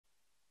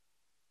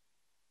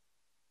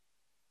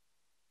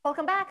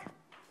Welcome back.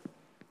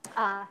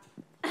 All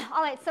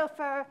right, so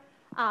for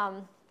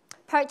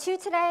part 2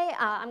 today,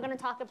 I'm going to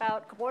talk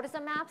about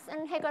coordinate maps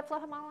in Heegaard Floer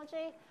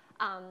homology.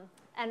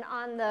 And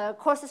on the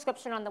course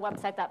description on the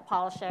website that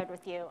Paul shared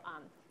with you,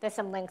 there's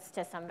some links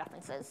to some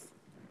references.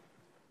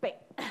 Great.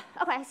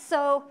 OK,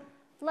 so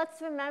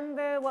let's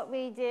remember what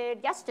we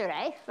did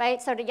yesterday,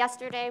 right? So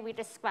yesterday, we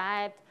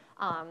described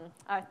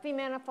our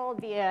three-manifold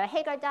via a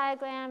Heegaard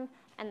diagram.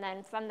 And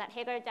then from that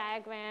Heegaard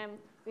diagram,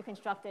 we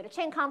constructed a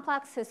chain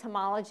complex whose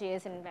homology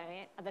is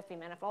invariant of the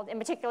three-manifold. In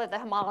particular, the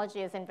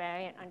homology is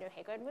invariant under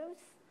Heegaard rules.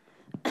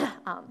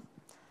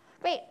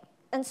 Great.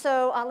 And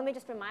so let me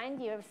just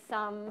remind you of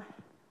some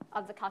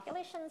of the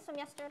calculations from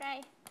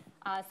yesterday.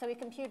 So we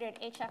computed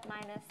HF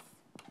minus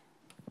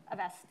of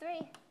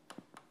S3.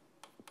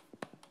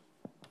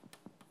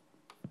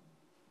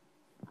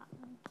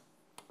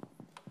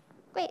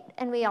 Great.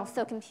 And we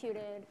also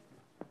computed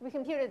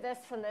this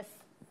from this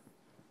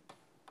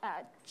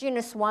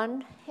genus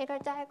 1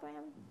 Heegaard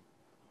diagram.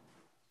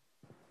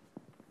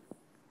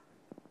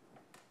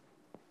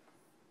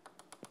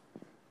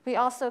 We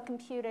also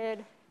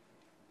computed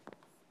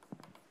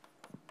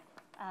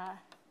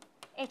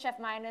HF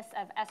minus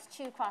of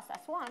S2 cross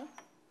S1.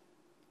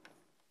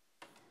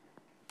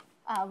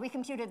 We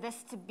computed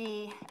this to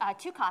be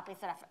 2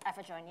 copies of F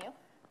adjoin U.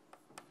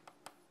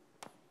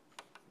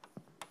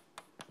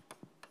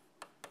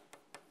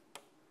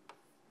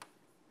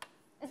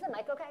 Is the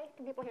mic OK?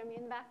 Can people hear me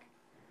in the back?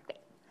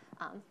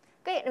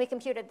 Great, and we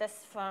computed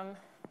this from,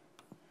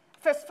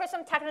 for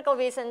some technical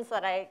reasons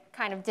that I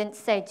kind of didn't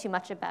say too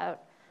much about,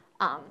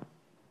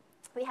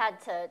 we had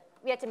to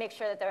make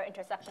sure that there are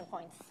intersection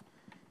points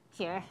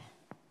here.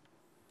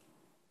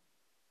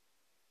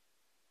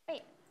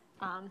 Great.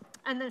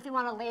 And then if you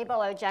want to label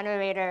our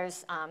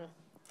generators,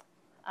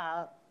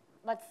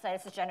 let's say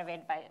this is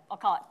generated by, I'll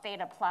call it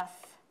theta plus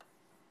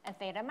and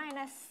theta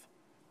minus.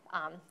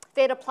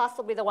 Theta plus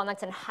will be the one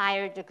that's in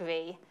higher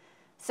degree.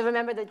 So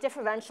remember, the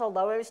differential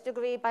lowers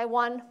degree by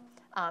 1.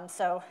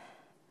 So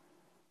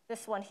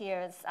this one here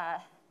is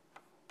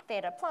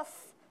theta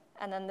plus,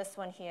 and then this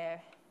one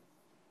here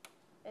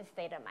is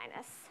theta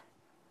minus.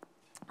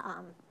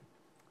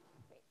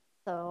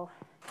 So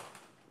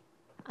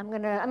I'm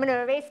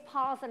gonna erase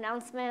Paul's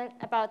announcement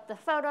about the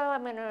photo.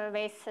 I'm going to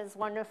erase his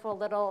wonderful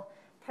little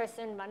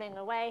person running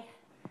away.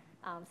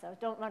 So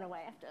don't run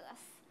away after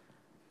this.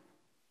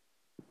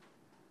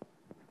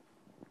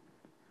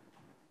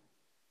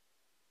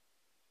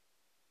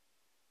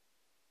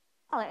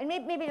 All right, and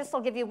maybe just I'll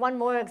give you one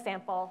more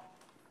example.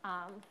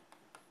 HF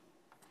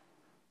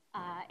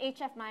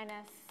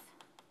minus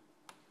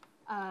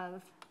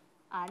of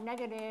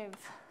negative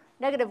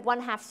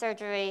 1/2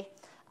 surgery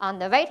on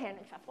the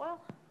right-hand trefoil.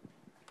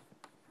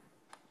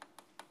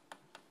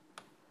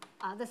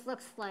 This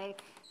looks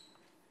like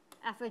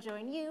F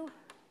adjoin U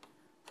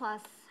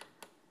plus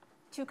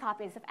 2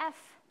 copies of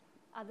F.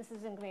 This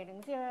is in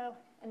grading 0,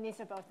 and these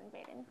are both in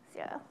grading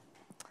 0.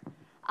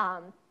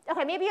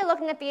 OK, maybe you're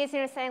looking at these and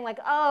you're saying, like,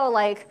 oh,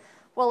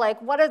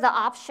 what are the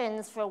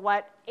options for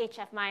what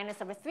HF minus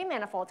of a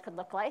 3-manifold could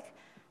look like?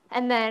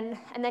 And then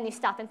you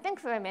stop and think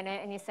for a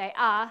minute, and you say,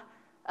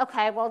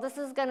 OK, well, this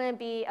is going to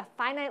be a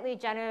finitely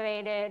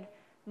generated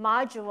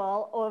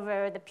module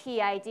over the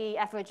PID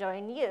F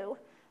adjoin U.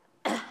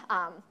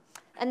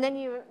 And then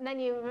you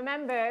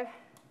remember,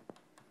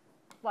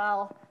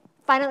 well,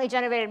 finitely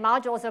generated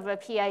modules over a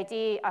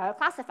PID are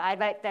classified,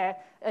 right? They're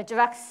a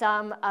direct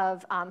sum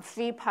of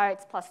free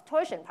parts plus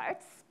torsion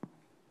parts.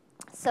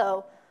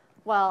 So,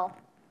 well,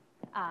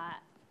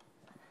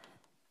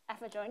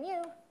 F adjoin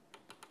U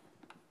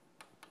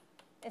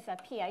is a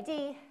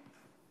PID.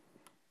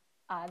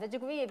 The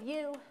degree of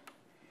U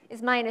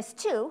is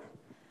 -2,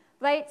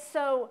 right?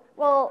 So,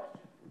 well,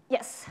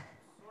 yes?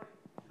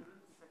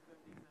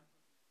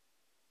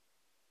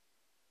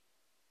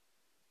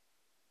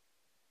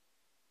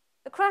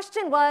 The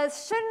question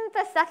was, shouldn't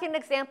the second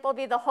example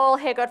be the whole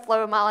Heegaard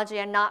Floer homology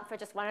and not for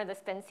just one of the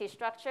spin C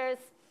structures?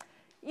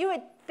 You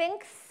would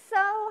think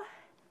so,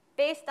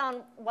 based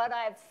on what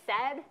I've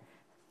said,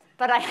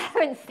 but I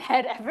haven't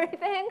said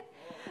everything.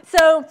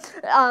 So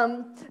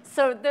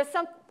there's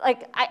some,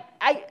 like,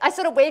 I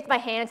sort of waved my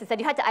hands and said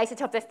you had to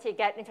isotope this to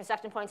get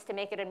intersection points to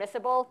make it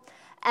admissible.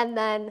 And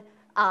then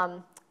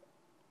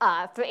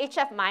for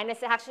HF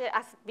minus, it actually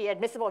has to be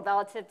admissible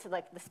relative to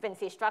like the spin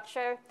C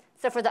structure.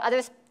 So for the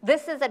others,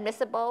 this is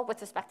admissible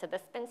with respect to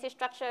this spin C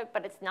structure,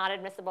 but it's not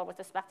admissible with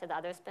respect to the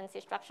other spin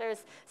C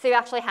structures. So you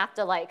actually have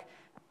to like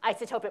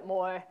isotope it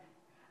more.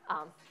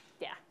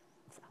 Yeah,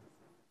 so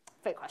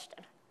great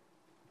question.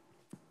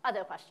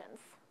 Other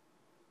questions?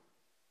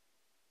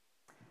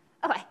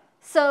 OK,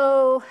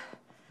 so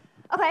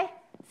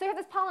you have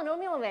this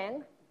polynomial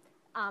ring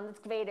that's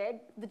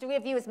graded. The degree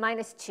of U is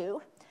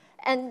 -2.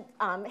 And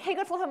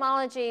Heegaard Floer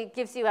homology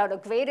gives you out a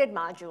graded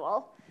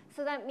module.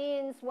 So that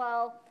means,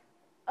 well,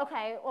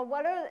 OK, well,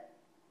 what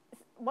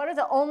are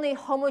the only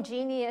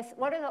homogeneously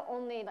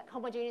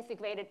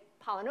graded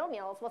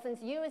polynomials? Well,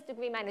 since U is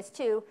degree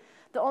 -2,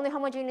 the only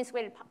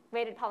homogeneously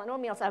graded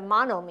polynomials are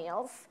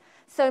monomials.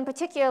 So in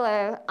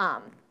particular,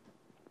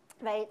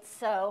 right?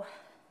 So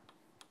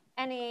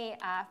any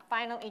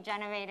finally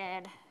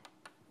generated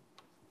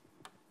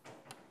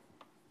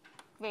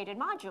graded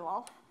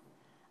module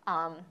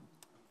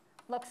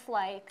looks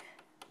like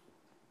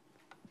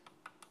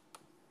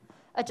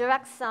a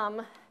direct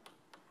sum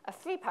of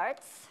free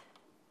parts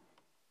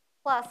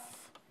plus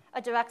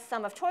a direct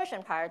sum of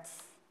torsion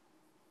parts,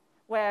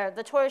 where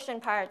the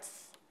torsion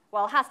parts,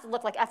 well, it has to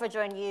look like f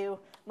adjoint u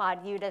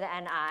mod u to the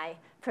ni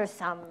for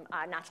some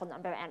natural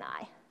number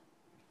ni.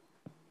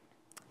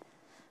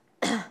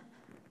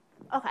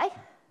 OK,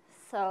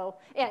 so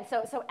yeah,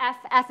 so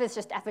f is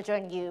just f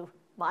adjoint u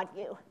mod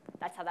u.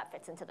 That's how that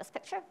fits into this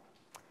picture.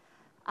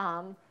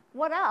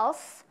 What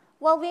else?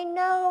 Well, we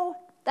know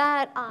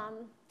that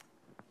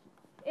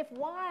if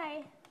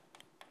y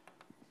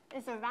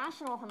is a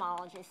rational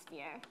homology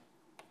sphere,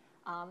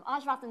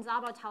 Ojroth and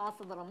Szabo tell us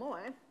a little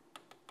more.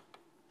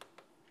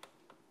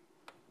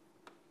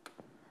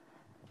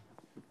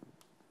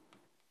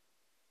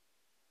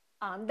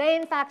 They,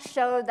 in fact,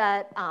 show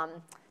that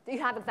you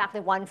have exactly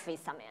one free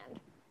summand.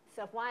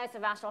 So if y is a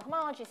rational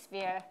homology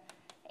sphere,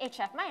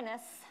 HF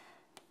minus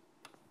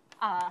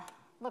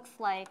looks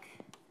like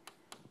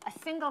a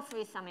single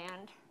free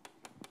summand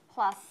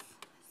plus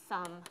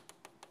some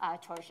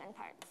torsion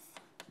parts.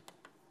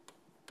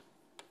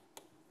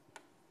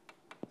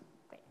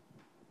 Great.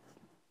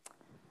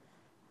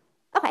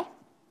 OK.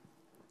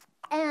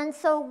 And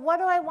so what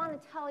do I want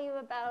to tell you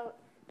about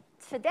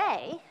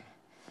today?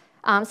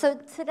 So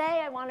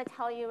today I want to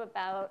tell you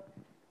about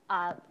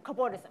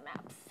cobordism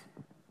maps.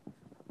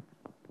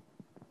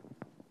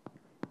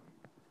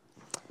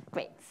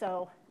 Great.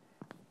 So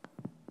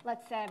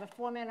let's say I have a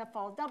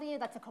 4-manifold W.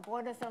 That's a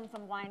cobordism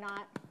from y0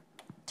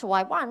 to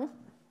y1.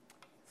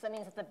 So that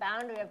means that the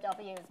boundary of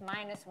W is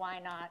minus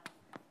y0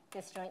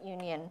 disjoint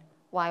union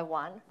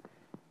y1.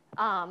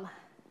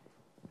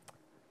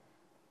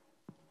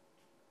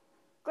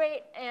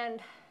 Great.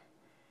 And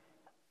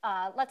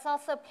let's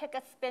also pick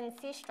a spin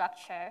C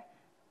structure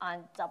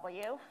on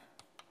W.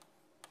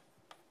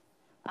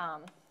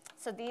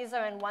 So these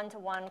are in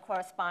one-to-one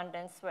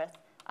correspondence with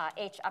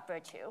H upper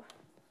 2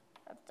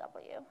 of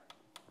W.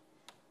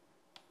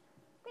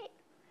 Great.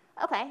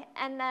 OK,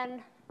 and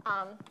then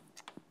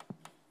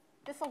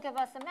this will give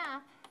us a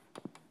map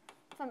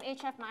from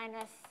HF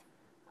minus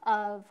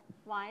of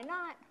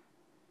y0.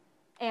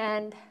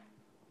 And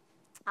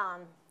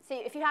see,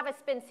 if you have a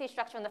spin C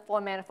structure in the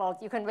 4-manifold,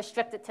 you can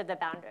restrict it to the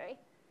boundary.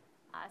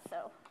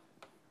 So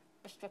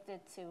restricted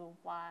to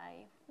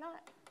y0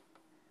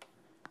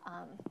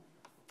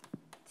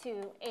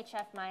 to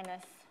HF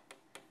minus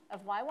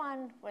of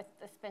y1 with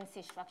the spin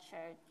C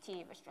structure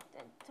T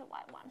restricted to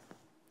y1.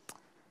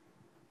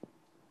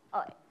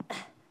 All right.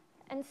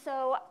 And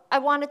so I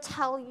want to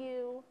tell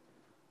you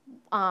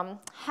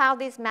how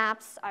these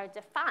maps are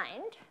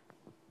defined.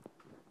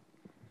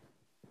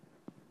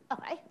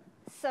 OK,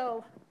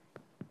 so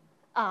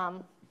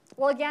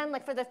well, again,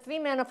 like for the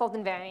 3-manifold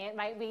invariant,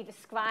 right, we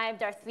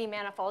described our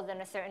 3-manifold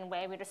in a certain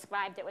way. We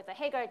described it with a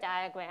Heegaard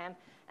diagram.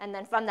 And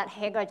then from that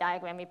Heegaard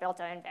diagram, we built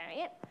our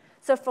invariant.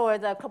 So for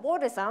the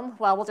cobordism,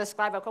 well, we'll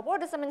describe our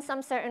cobordism in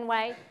some certain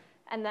way.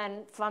 And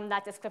then from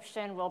that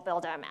description, we'll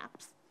build our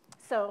maps.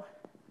 So,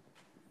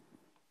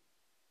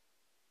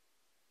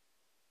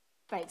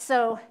 right,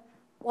 so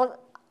well,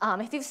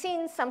 if you've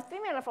seen some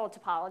 3-manifold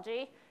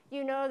topology,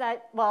 you know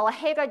that, well, a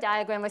Heegaard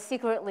diagram was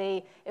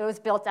secretly, it was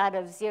built out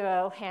of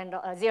single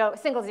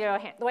zero,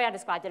 the way I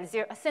described it is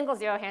a single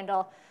zero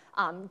handle,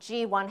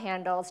 G1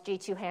 handles,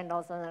 G2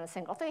 handles, and then a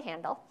single 3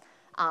 handle.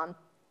 And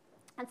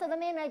so the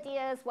main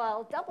idea is,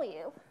 well,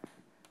 W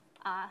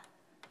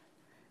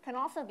can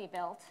also be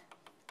built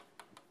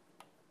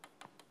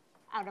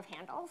out of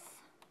handles.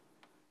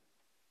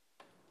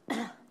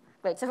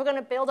 Great, so if we're going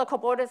to build a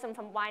cobordism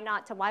from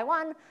y0 to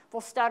y1, we'll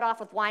start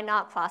off with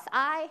y0 cross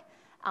I.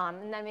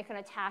 And then we can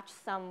attach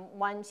some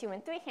 1, 2,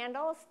 and 3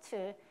 handles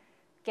to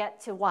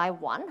get to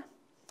y1.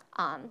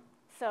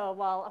 So,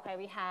 well, OK,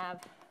 we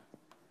have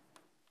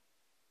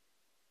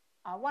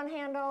 1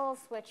 handles,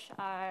 which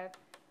are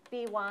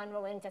B1. We're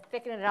going to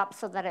thicken it up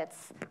so that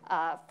it's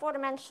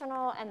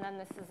 4-dimensional. And then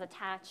this is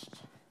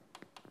attached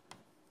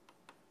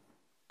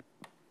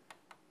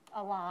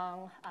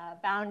along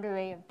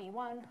boundary of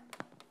B1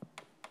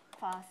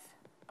 cross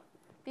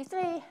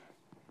B3.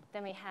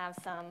 Then we have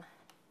some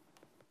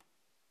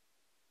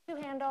 2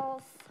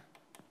 handles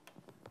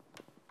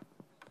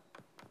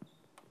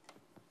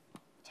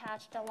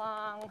attached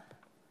along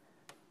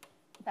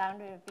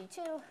boundary of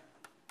B2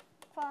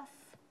 cross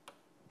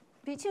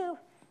B2,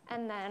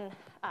 and then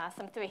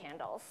some 3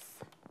 handles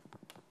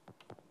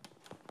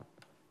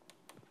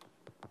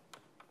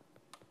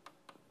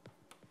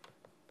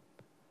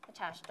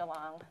attached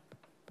along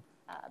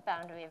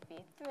boundary of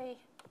B3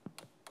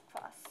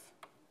 cross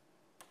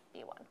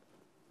B1.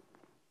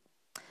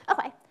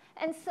 OK.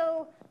 And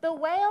so the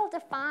way I'll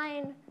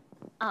define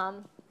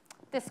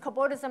this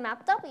cobordism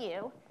map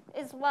W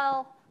is,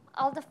 well,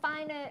 I'll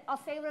define it,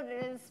 I'll say what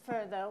it is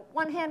for the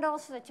 1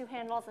 handles, for the 2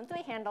 handles, and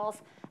 3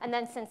 handles. And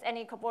then since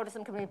any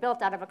cobordism can be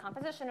built out of a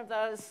composition of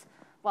those,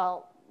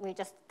 well, we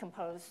just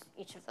compose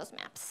each of those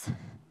maps.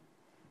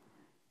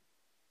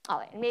 All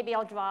right, and maybe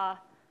I'll draw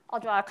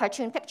a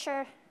cartoon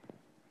picture.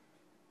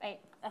 Right,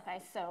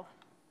 okay, so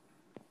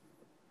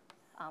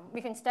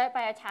we can start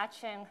by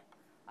attaching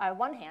our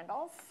one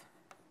handles.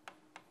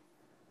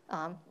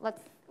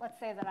 Let's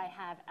say that I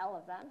have L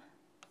of them.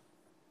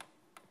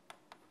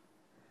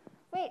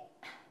 Wait,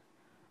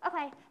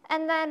 okay,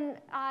 and then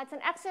it's an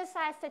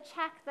exercise to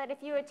check that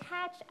if you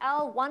attach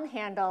L one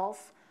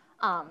handles,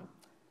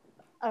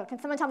 can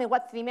someone tell me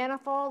what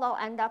three-manifold I'll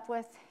end up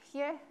with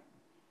here?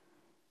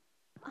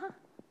 Y0.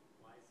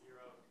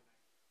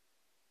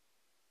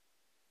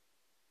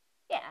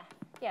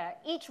 Yeah.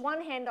 Each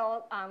one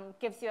handle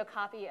gives you a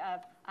copy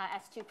of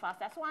S2 cross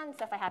S1.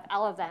 So if I have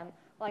L of them,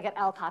 well, I get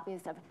L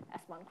copies of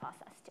S1 cross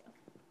S2.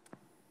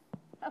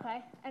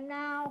 OK, and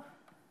now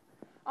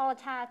I'll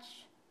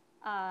attach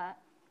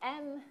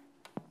M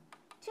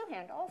two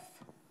handles.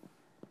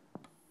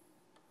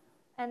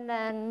 And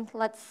then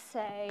let's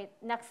say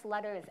next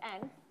letter is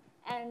N.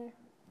 N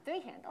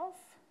three handles.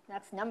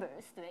 Next number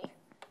is 3.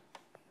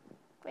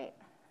 Great.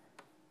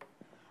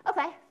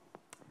 OK.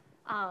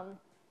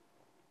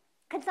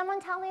 Can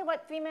someone tell me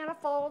what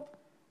three-manifold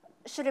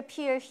should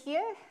appear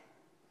here?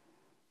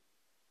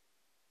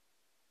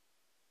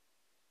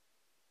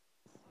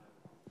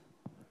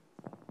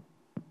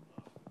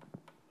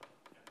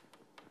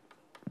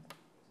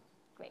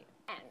 Great,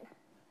 N.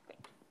 Great.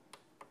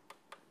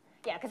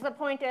 Yeah, because the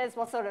point is,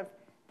 well, sort of,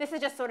 this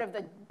is just sort of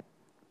the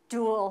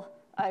dual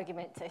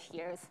argument to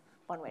here's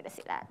one way to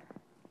see that.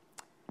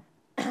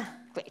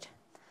 Great.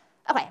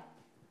 OK.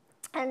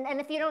 And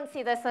if you don't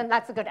see this, then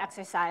that's a good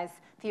exercise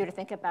for you to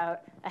think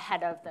about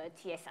ahead of the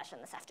TA session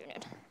this afternoon.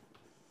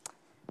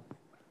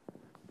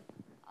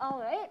 All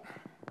right.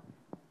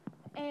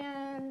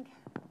 And,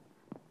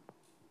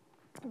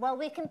 well,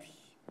 we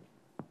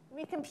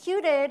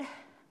computed,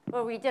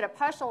 well, we did a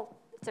partial,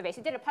 so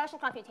basically did a partial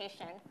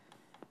computation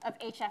of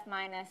HF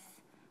minus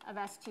of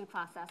S2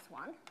 cross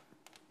S1.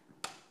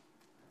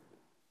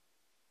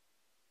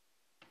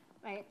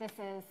 Right, this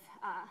is,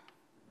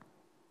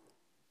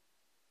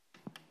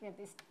 we have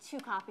these two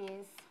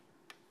copies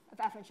of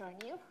F adjoin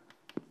U.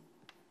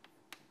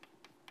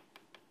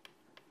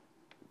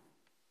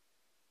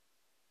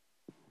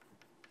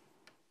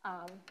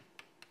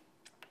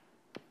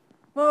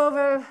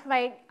 Moreover,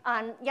 right,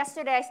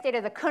 yesterday I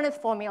stated the Koenig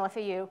formula for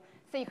U.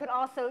 So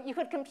you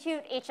could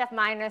compute HF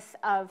minus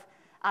of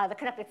the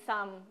connected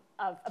sum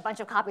of a bunch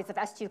of copies of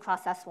S2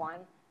 cross S1,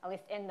 at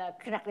least in the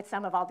connected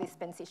sum of all these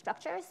spin C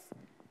structures.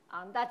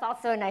 That's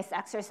also a nice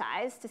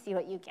exercise to see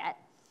what you get.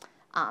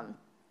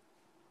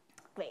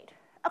 Great.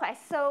 OK,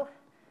 so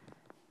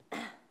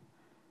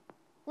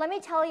let me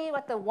tell you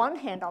what the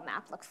one-handle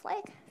map looks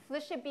like. So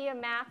this should be a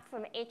map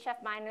from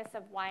HF minus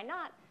of Y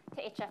naught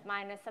to HF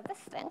minus of this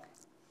thing.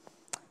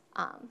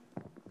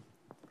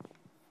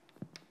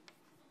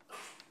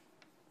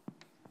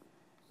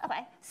 OK,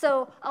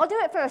 so I'll do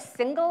it for a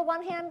single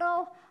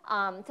one-handle.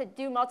 To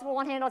do multiple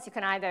one-handles, you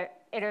can either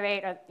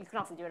iterate, or you can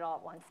also do it all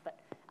at once. But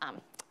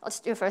let's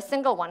do it for a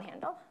single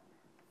one-handle.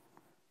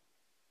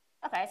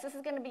 OK, so this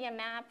is going to be a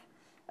map.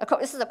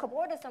 This is a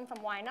cobordism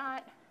from Y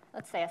naught.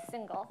 Let's say a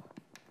single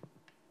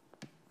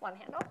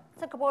one-handle.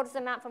 It's a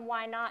cobordism map from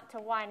Y naught to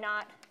Y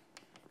naught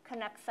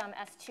connects some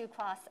S2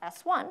 cross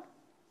S1.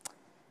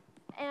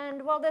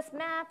 And well, this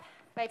map,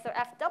 right, so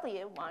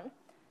FW1,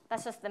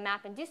 that's just the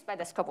map induced by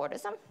this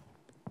cobordism.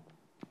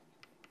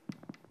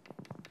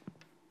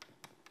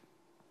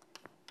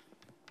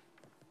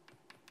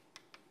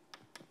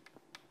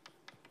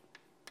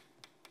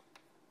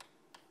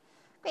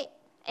 Great.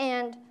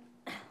 And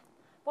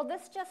well,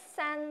 this just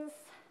sends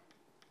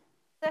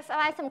this.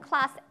 I have some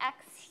class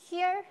X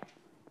here.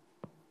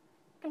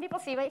 Can people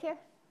see right here?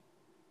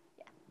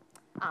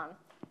 Yeah.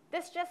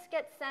 This just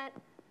gets sent.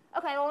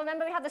 OK, well,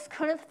 remember we have this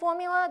Koenig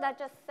formula that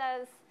just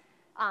says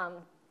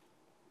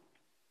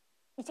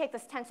you take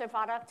this tensor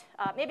product.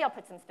 Maybe I'll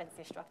put some spin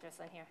C structures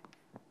in here.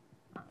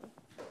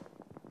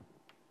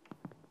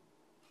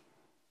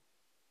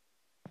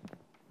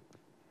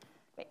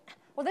 Wait.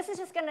 Well, this is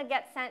just going to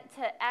get sent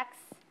to X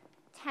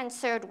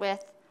tensored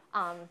with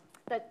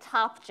the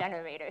top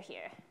generator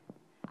here.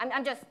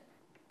 I'm just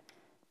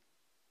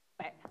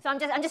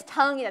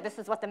telling you that this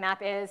is what the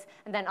map is,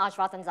 and then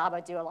Ajrat and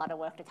Zaba do a lot of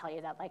work to tell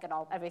you that like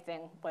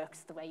everything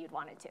works the way you'd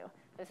want it to.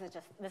 This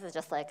is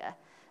just like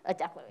a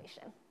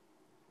declaration.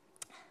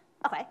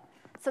 OK,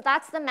 so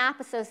that's the map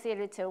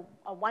associated to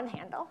a one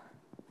handle.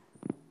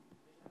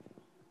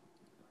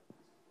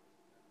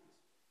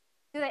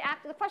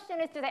 The question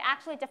is, do they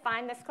actually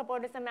define this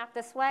cobordism map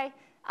this way?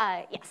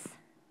 Yes.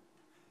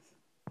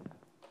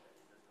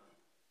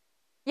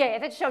 Yeah,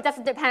 it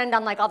doesn't depend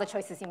on like all the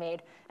choices you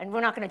made, and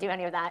we're not going to do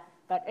any of that,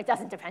 but it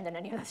doesn't depend on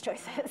any of those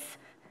choices.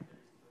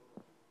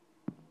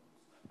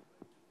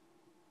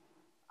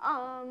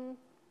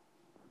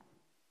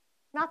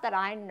 Not that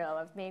I know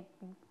of.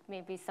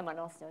 Maybe someone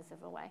else knows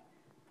of a way.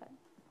 But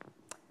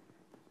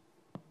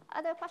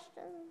other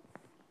questions?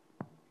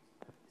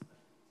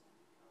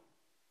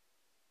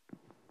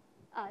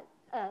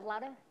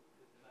 Louder?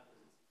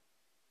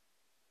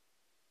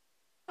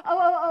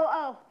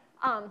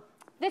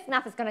 this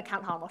map is going to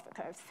count holomorphic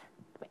curves.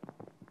 Wait.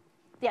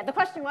 Yeah, the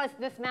question was,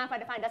 this map I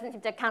defined doesn't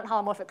seem to count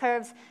holomorphic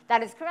curves.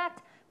 That is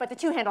correct, but the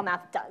two-handle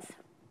map does.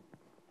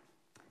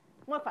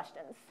 More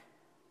questions?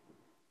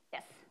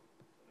 Yes?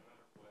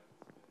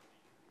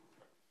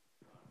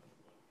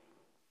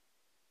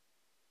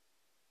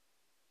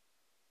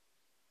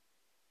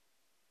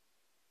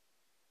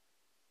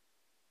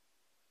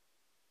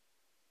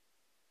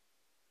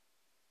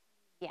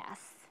 Yes.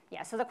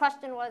 Yeah, so the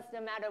question was,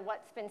 no matter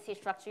what spin C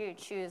structure you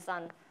choose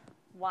on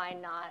why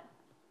not,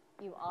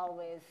 you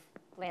always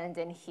land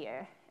in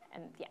here.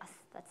 And yes,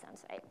 that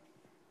sounds right.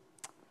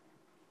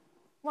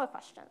 More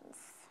questions?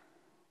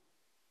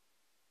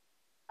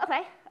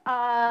 OK.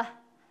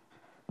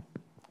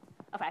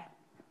 OK.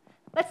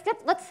 Let's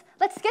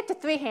skip to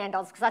three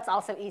handles, because that's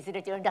also easy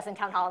to do and doesn't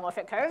count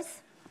holomorphic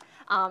curves.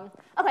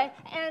 OK,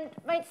 and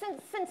right,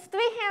 since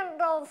three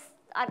handles,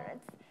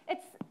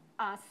 it's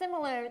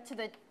similar to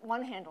the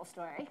one-handle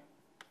story.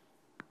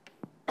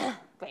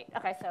 Great.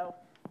 OK, so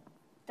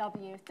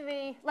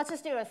W3. Let's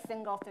just do a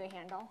single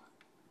three-handle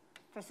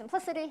for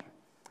simplicity.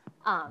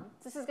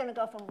 This is going to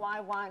go from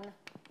Y1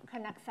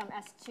 connect some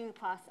S2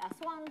 plus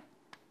S1,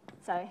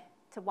 sorry,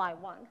 to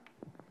Y1.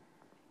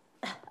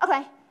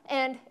 OK,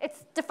 and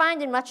it's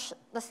defined in much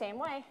the same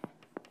way.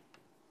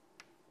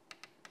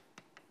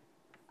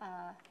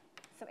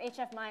 So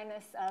HF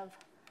minus of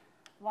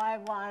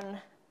Y1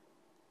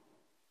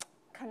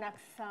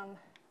 connects some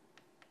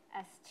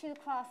S2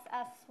 cross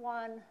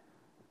S1,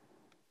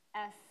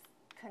 S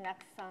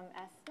connects some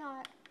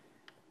S0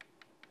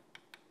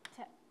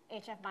 to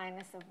HF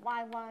minus of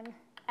Y1,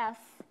 S.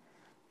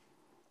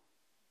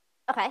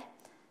 OK.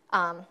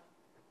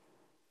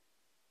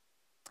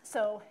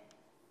 So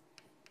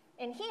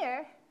in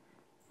here,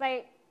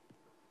 right,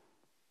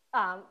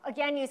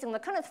 again, using the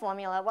Kunitz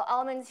formula, well,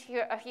 elements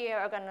here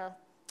are going to,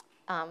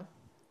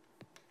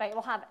 right,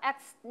 we'll have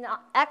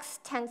X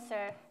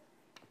tensor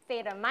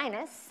theta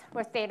minus,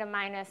 where theta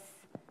minus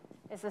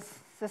is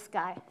this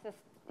guy, this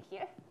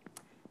here.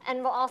 And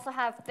we'll also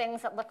have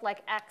things that look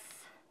like X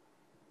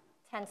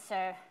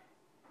tensor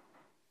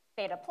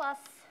theta plus.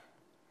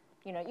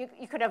 You know,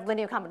 you could have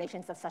linear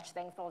combinations of such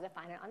things, but we'll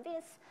define it on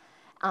these.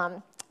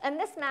 And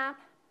this map,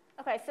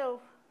 OK, so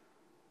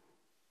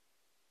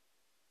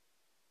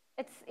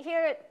it's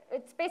here,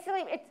 it's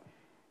basically,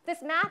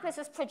 this map is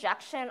just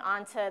projection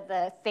onto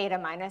the theta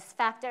minus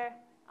factor.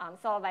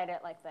 So I'll write it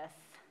like this.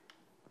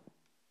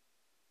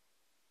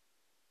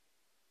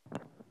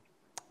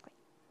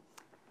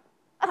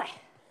 OK,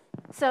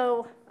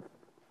 so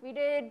we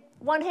did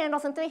one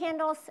handles and three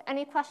handles.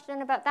 Any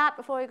question about that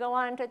before we go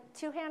on to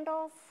two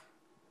handles?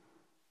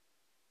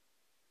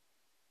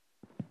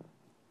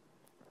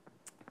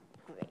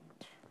 Great.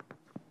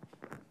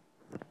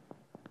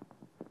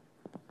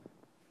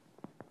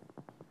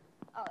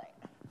 All right.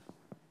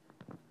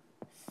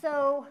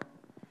 So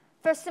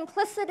for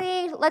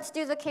simplicity, let's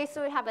do the case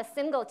where we have a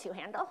single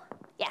two-handle.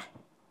 Yeah.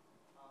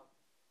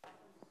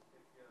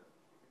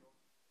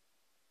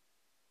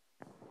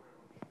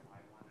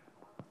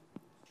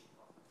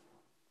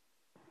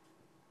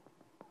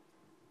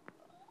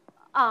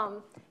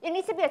 It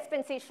needs to be a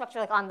spin C structure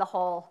like on the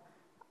whole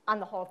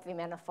three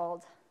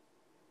manifold.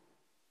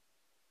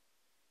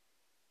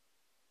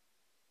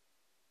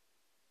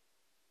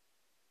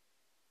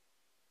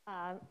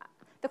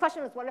 The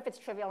question was, what if it's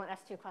trivial in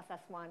S2 plus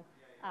S1?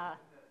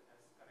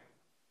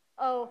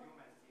 Oh.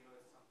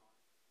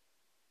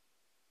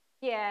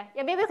 Yeah,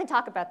 maybe we can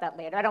talk about that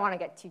later. I don't want to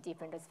get too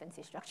deep into spin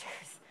C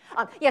structures.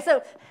 Yeah,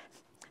 so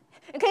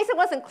in case it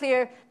wasn't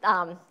clear,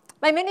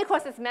 my mini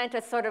course is meant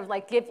to sort of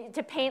like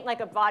to paint like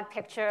a broad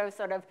picture of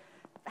sort of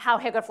how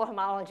Heegaard Floer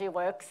homology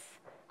works.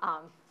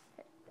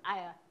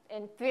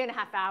 In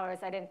 3.5 hours,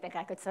 I didn't think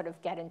I could sort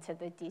of get into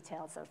the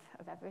details of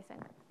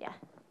everything. Yeah.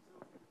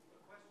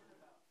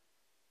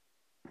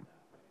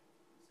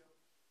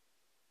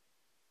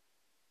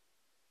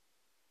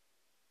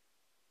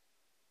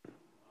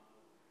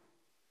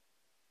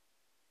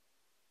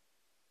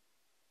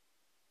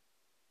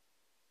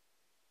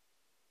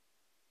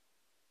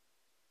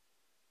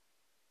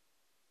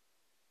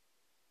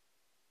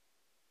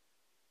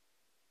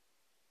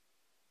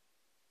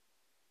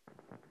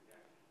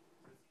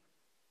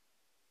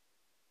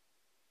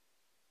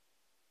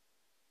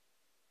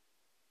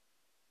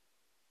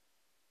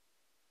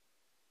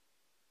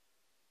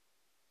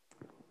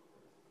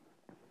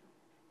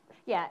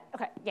 Yeah,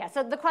 OK, yeah,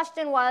 so the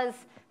question was,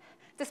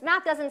 this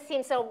map doesn't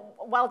seem so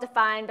well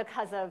defined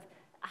because of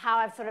how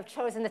I've sort of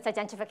chosen this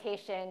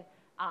identification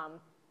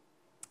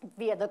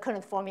via the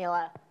Kunitz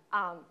formula.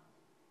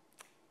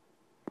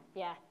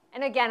 Yeah,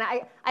 and again,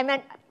 I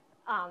meant,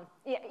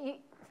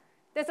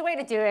 there's a way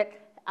to do it.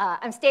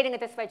 I'm stating it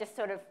this way just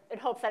sort of in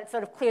hopes that it's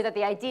sort of clear that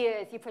the idea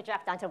is you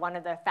project onto one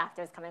of the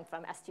factors coming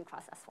from S2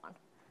 cross S1.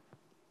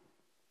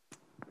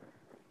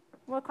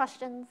 More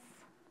questions?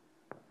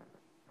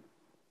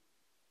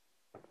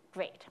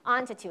 Great,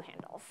 on to two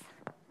handles.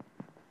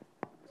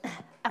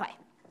 OK.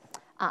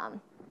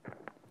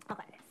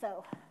 OK,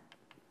 so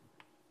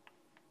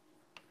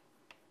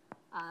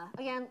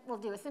again, we'll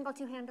do a single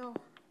two handle.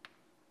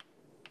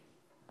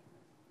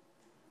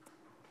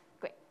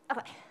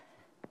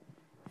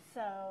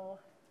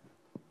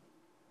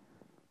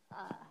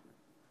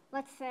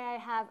 let's say I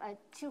have a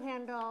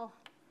two-handle,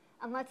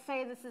 and let's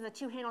say this is a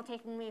two-handle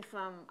taking me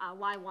from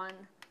y1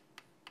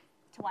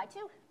 to y2.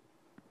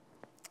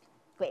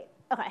 Great,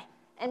 OK.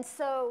 And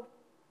so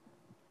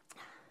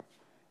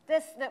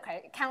this,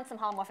 OK, it counts some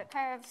holomorphic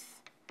curves.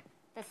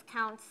 This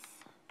counts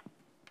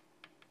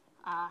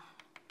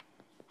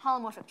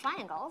holomorphic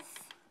triangles.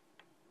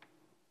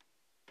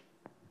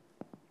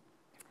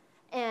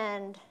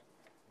 And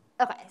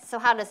OK, so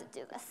how does it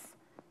do this?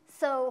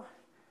 So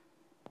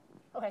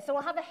OK, so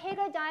we'll have a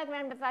Heegaard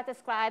diagram that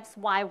describes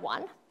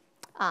y1.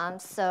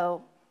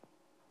 So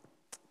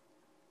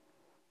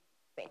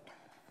wait.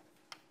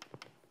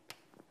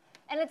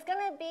 And it's going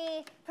to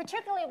be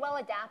particularly well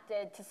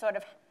adapted to sort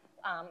of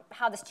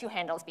how this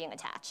two-handle is being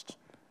attached.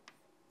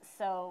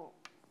 So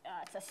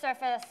it's a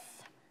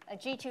surface, a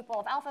G-tuple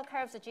of alpha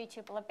curves, a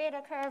G-tuple of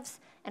beta curves,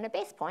 and a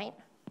base point.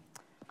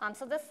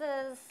 So this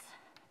is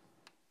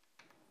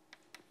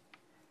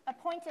a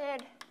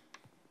pointed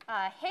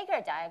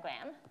Heegaard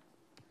diagram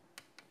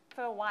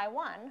for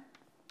y1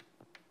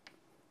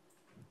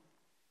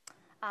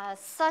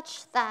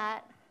 such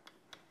that,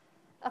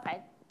 OK,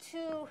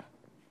 two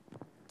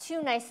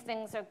nice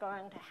things are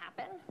going to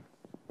happen.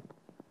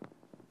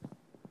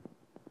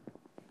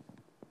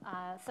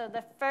 So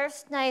the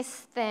first nice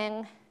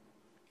thing,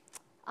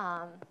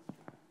 I'll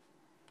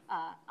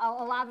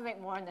elaborate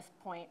more on this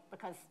point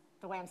because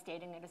the way I'm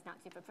stating it is not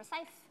super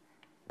precise.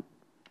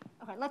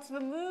 OK, let's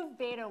remove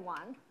beta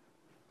 1.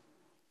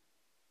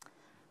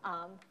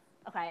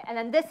 OK, and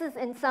then this is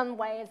in some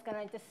way is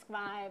going to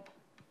describe.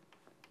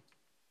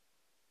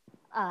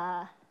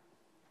 Oh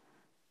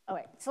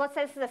wait, so let's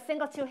say this is a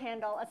single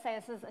two-handle. Let's say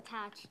this is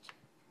attached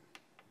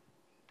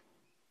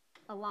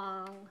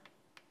along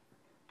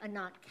a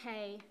knot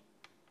K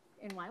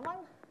in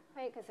Y1,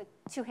 right? Because a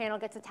two-handle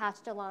gets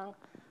attached along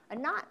a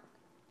knot.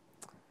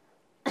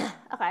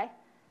 OK,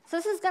 so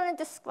this is going to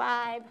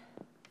describe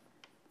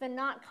the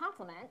knot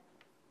complement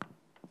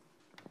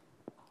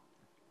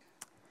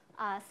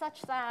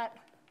such that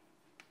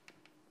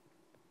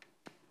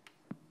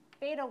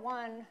beta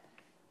 1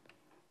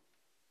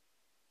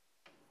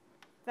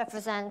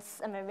 represents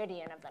a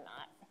meridian of the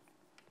knot.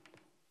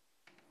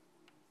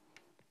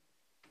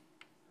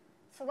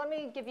 So let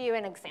me give you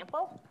an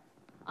example.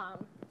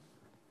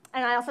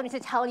 And I also need to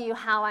tell you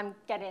how I'm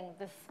getting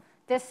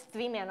this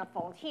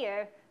three-manifold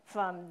here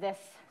from this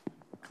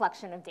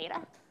collection of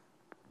data.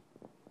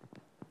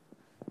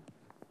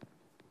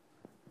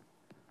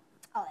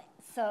 All right,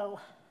 so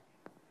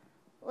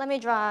let me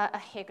draw a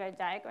Heegaard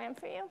diagram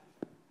for you.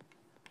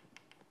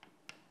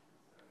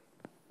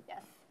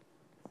 Yes?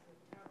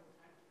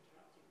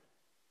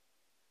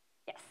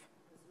 Yes.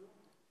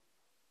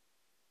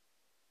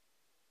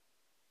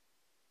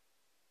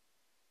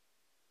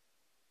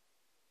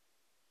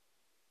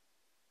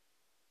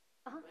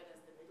 Uh-huh.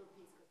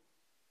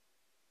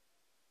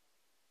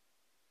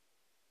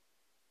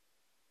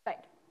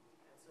 Right.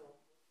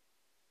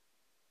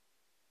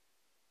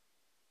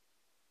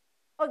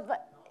 Oh,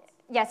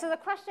 yeah, so the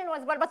question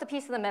was, what about the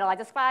piece in the middle? I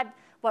described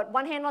what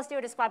one handles do,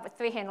 I described what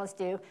three handles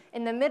do.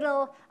 In the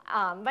middle,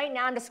 right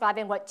now I'm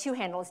describing what two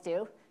handles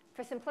do.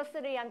 For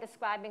simplicity, I'm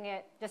describing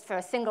it just for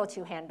a single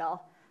two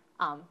handle.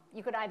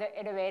 You could either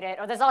iterate it,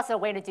 or there's also a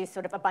way to do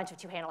sort of a bunch of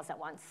two handles at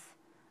once.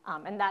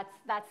 And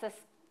that's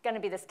going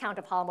to be this count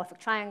of holomorphic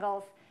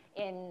triangles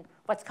in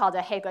what's called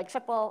a Heegaard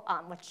triple,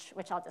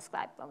 which I'll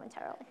describe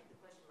momentarily.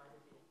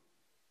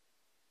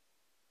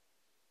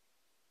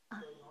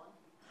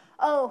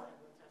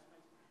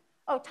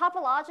 Oh,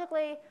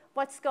 topologically,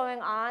 what's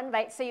going on,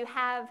 right? So you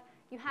have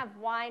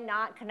Y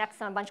naught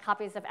connects on a bunch of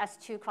copies of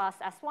S2 cross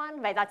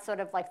S1, right? That's sort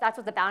of like, that's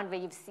what the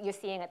boundary you're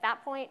seeing at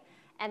that point.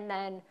 And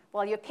then,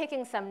 well, you're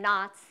picking some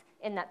knots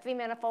in that three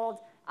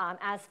manifold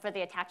as for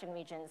the attaching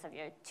regions of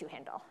your two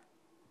handle.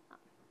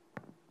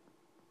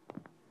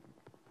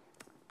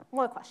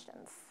 More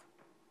questions?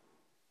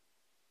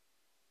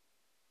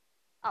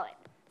 All right,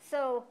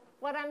 so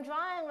what I'm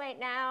drawing right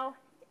now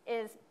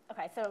is,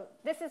 OK, so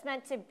this is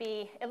meant to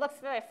be, it looks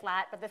very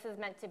flat, but this is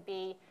meant to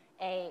be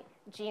a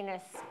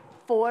genus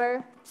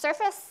 4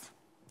 surface.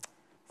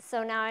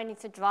 So now I need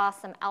to draw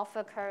some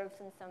alpha curves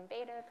and some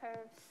beta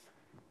curves.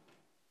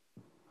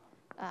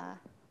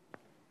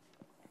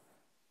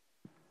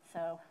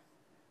 So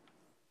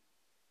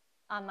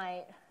on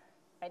my,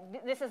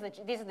 these are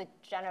the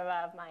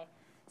genera of my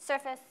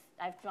surface.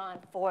 I've drawn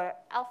 4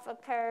 alpha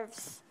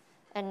curves.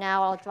 And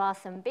now I'll draw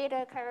some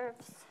beta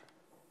curves.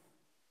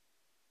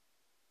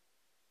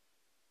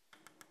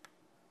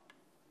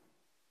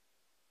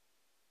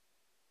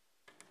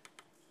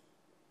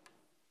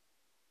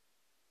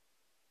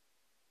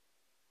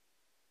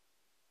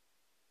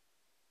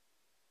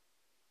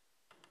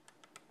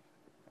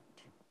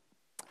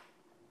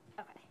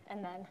 OK,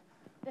 and then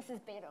this is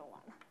beta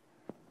 1.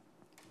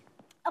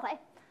 OK,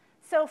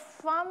 so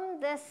from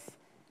this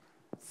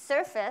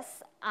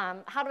surface,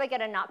 how do I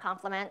get a knot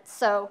complement?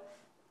 So,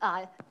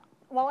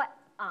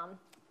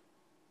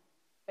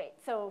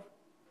 so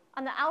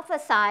on the alpha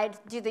side,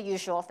 do the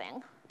usual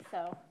thing.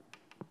 So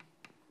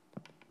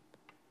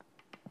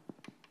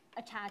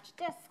attach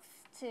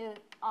disks to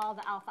all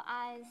the alpha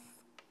i's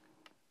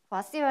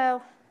plus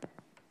 0.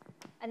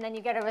 And then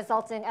you get a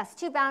resulting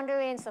S2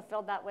 boundary, and so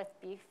fill that with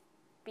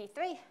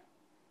B3.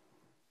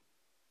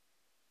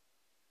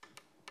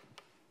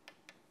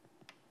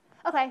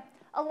 OK,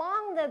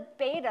 along the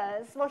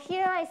betas, well,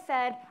 here I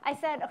said,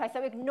 OK,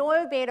 so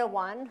ignore beta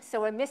 1.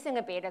 So we're missing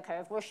a beta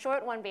curve. We're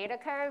short one beta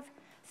curve.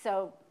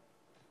 So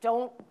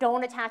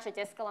don't attach a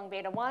disk along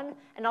beta 1,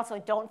 and also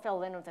don't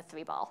fill in with a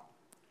 3-ball.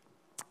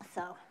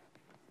 So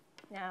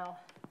now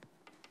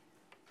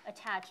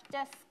attach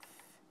disks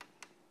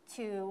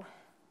to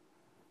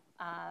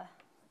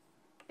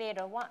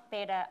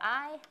beta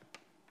I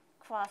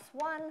cross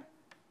 1,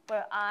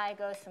 where I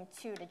goes from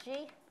 2 to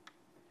G.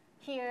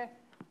 Here,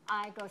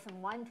 I goes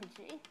from 1 to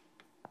G.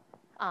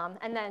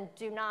 And then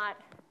do not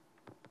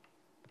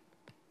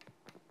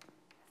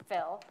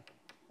fill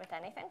with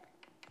anything.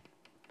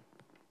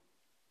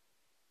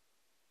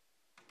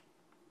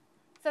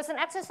 So it's an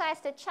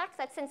exercise to check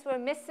that since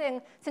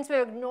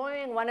we're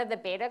ignoring one of the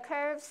beta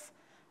curves,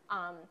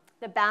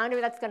 the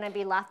boundary that's going to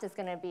be left is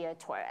going to be a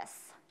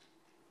torus.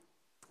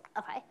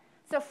 OK,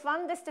 so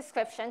from this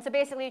description, so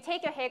basically you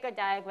take your Heegaard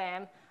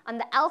diagram. On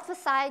the alpha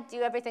side,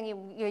 do everything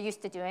you're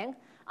used to doing.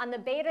 On the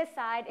beta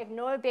side,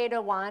 ignore beta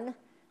 1,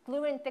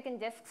 glue in thickened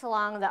disks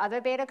along the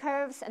other beta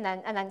curves, and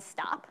then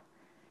stop.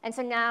 And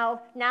so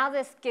now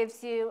this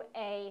gives you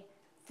a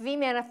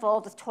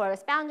 3-manifold with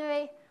torus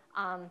boundary.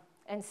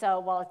 And so,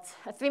 well, it's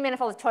a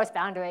 3-manifold with torus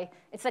boundary.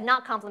 It's a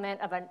knot complement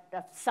of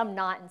some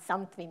knot and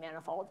some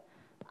 3-manifold.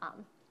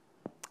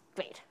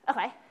 Great.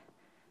 OK.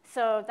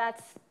 So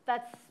that's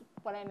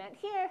what I meant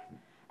here.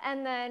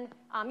 And then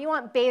you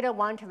want beta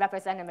 1 to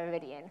represent a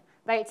meridian,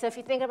 right? So if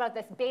you think about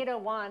this beta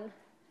 1,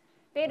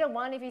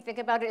 if you think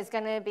about it, is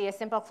going to be a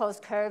simple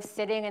closed curve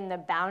sitting in the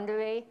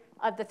boundary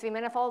of the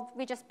 3-manifold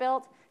we just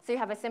built. So you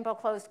have a simple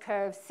closed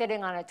curve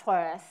sitting on a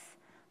torus.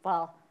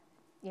 Well,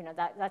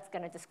 that's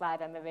going to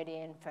describe a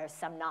meridian for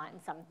some knot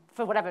and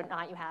for whatever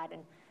knot you had,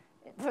 and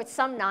for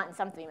some knot and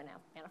some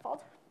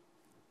 3-manifold.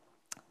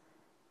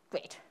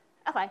 Great.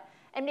 OK.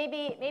 And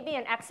maybe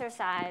an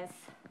exercise.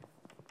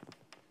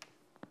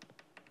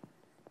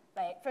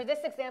 Right. For this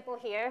example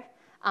here,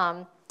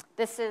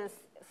 this is,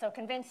 so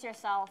convince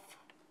yourself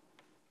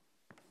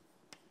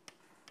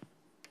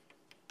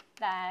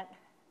that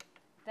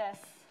this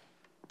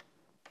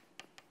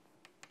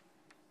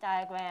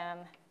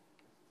diagram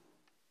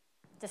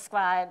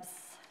describes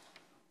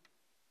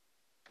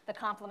the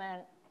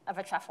complement of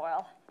a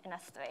trefoil in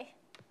S3.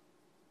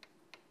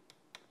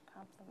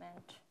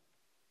 Complement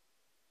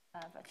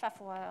of a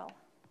trefoil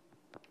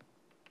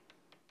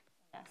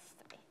in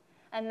S3.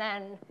 And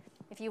then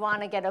if you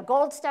want to get a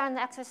gold star in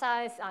the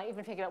exercise, you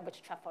can figure out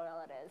which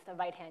trefoil it is, the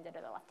right-handed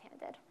or the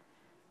left-handed.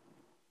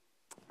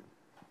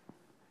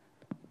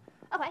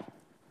 OK.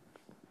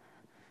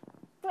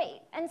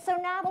 Great. And so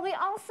now we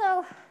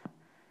also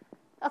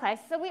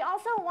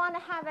want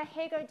to have a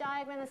Heegaard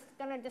diagram that's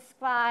going to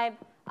describe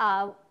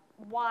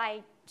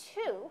Y2.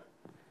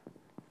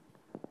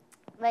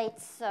 Right.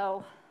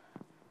 So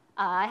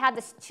I had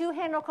this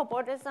 2-handle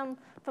cobordism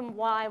from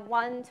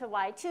Y1 to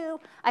Y2.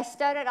 I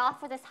started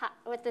off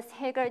with this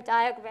Heegaard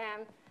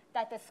diagram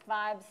that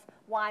describes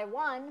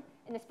Y1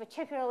 in this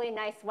particularly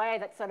nice way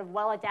that's sort of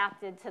well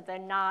adapted to the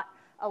knot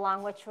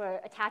along which we're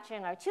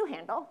attaching our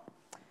 2-handle.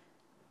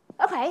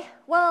 OK,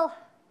 well,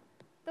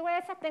 the way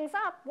I set things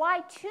up,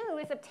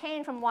 Y2 is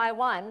obtained from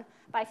Y1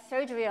 by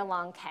surgery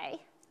along K.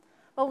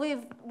 Well, we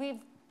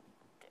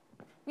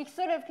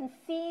sort of can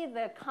see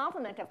the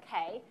complement of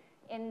K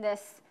in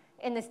this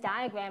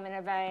diagram in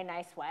a very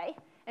nice way.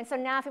 And so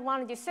now if we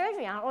want to do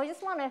surgery on it, we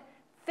just want to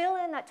fill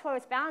in that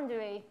torus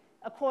boundary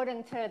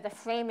according to the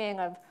framing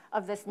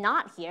of this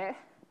knot here.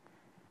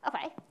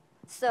 OK,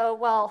 so,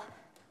 well,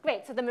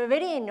 great. So the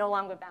meridian no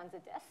longer bounds a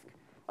disk.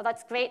 Well,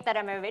 that's great that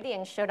a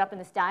meridian showed up in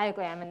this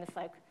diagram in this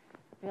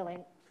really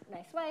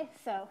nice way.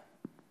 So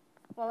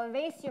we'll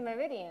erase your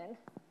meridian.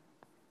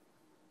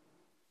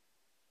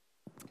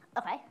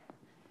 OK.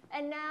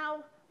 And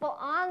now, well,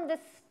 on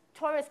this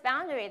torus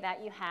boundary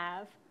that you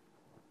have,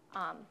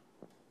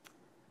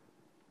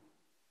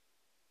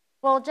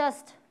 we'll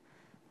just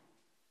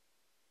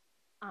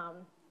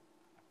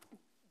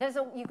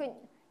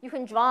you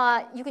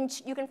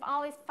can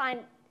always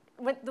find,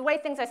 with the way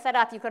things are set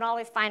up, you can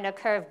always find a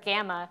curve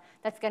gamma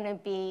that's going to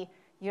be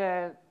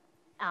your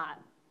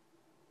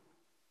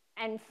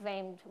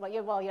end-framed,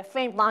 your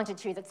framed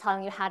longitude that's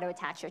telling you how to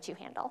attach your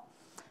 2-handle.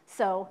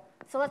 So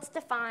let's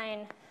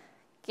define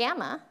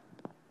gamma.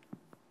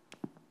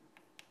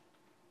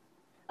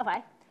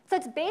 OK. So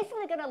it's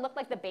basically going to look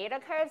like the beta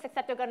curves,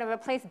 except they're going to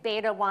replace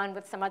beta 1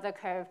 with some other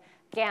curve,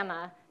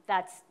 gamma,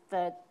 that's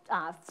the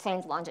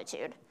framed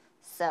longitude.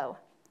 So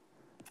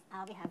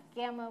we have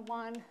gamma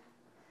 1.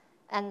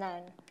 And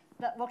then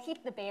we'll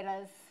keep the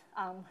betas.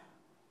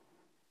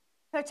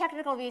 For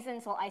technical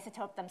reasons, we'll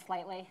isotope them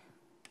slightly.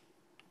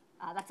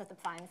 That's what the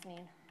primes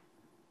mean.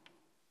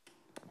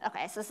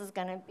 OK, so this is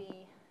going to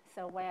be,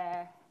 so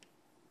where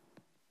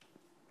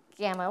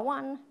gamma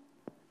 1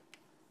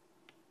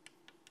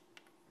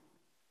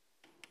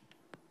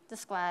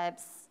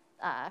 describes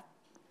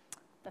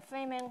the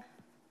framing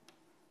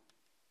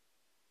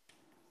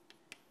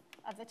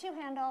of the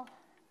two-handle,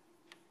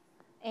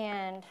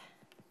 and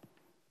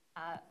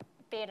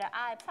beta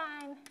I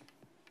prime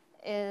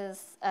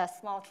is a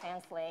small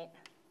translate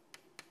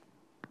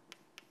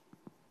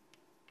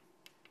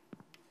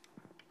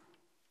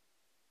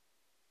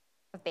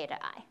of beta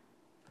I.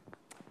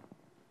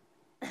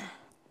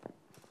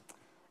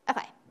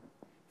 Okay,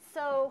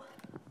 so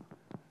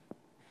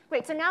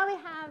great. So now we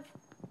have,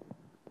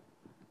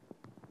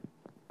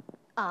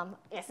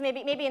 yes,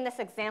 maybe in this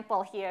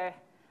example here,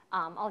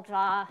 I'll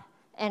draw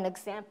an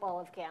example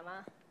of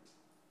gamma,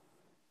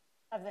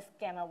 of this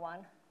gamma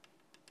 1.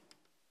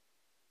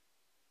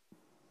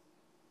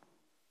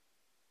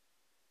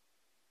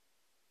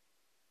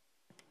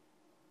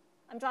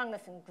 I'm drawing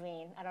this in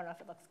green. I don't know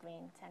if it looks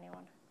green to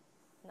anyone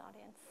in the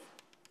audience.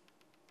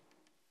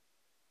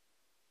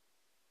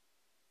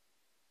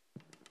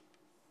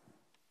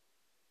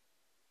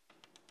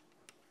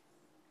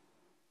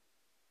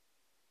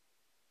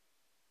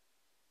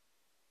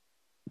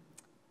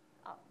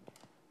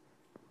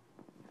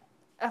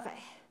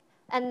 Okay,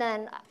 and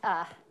then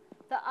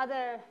the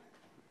other,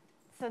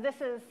 so this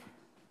is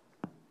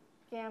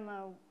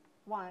gamma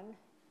 1,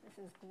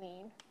 this is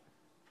green.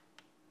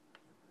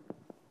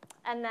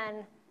 And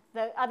then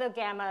the other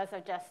gammas are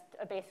just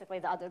basically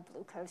the other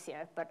blue curves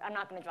here, but I'm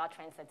not going to draw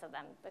translates of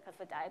them because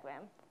the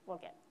diagram will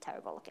get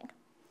terrible looking.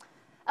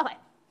 Okay,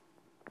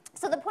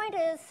 so the point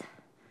is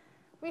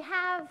we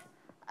have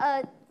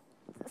a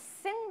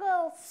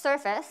single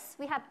surface.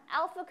 We have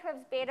alpha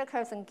curves, beta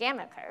curves, and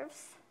gamma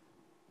curves.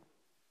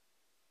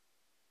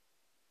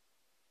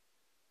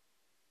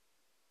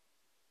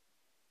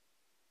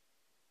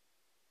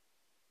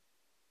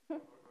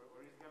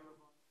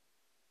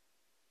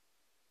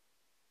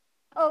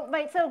 Oh,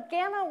 right, so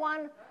gamma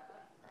 1,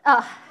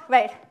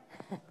 right.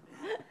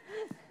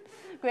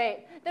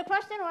 Great. The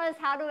question was,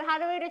 how do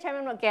we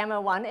determine what gamma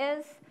 1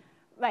 is?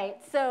 Right,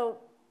 so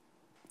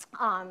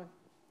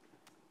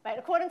right,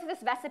 according to this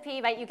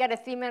recipe, right, you get a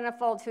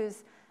 3-manifold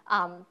whose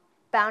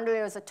boundary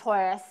is a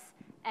torus,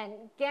 and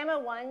gamma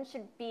 1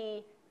 should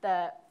be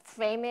the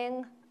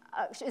framing,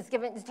 is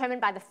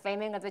determined by the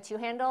framing of the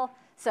two-handle.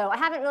 So I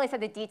haven't really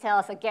said the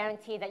details, a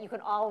guarantee that you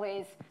can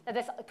always, that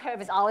this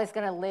curve is always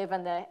going to live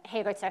on the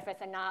Heegaard surface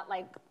and not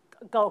like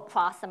go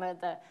across some of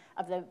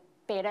the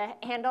beta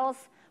handles.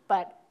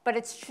 But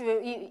it's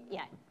true,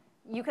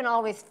 you can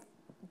always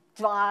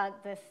draw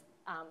this,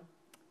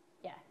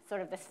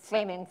 sort of this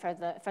framing for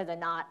the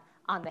knot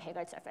on the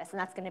Heegaard surface, and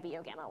that's going to be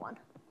your gamma 1.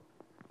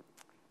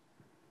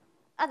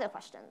 Other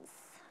questions?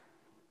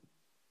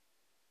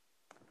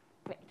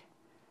 Great.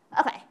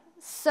 Okay,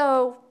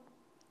 so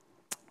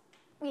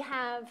we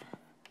have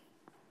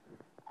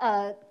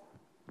a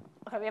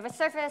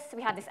surface.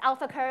 We have this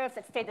alpha curve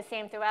that stayed the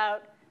same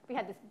throughout. We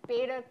had this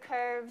beta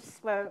curves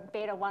where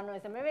beta 1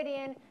 was a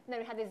meridian. And then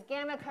we had these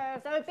gamma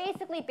curves that were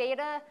basically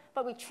beta,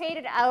 but we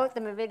traded out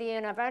the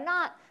meridian of our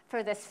knot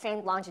for this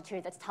framed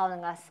longitude that's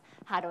telling us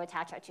how to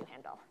attach our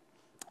two-handle.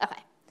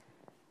 Okay.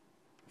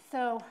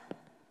 So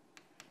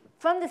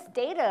from this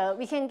data,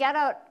 we can get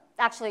out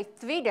actually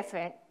 3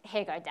 different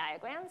Heegaard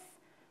diagrams.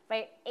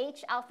 Right?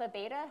 H alpha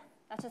beta,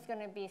 that's just going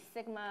to be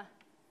sigma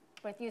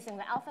with using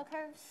the alpha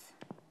curves.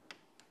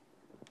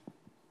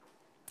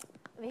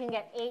 We can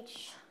get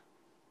H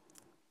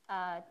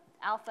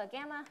alpha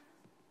gamma.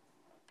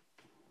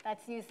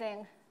 That's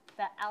using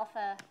the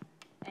alpha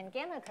and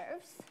gamma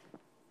curves.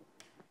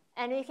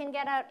 And we can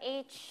get out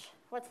H,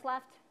 what's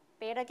left?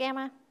 Beta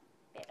gamma,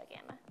 beta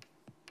gamma.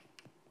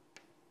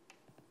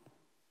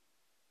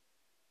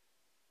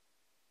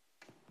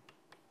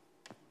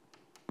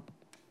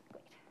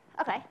 Great.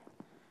 Okay.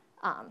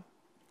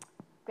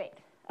 Great.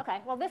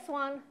 Okay. Well, this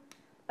one,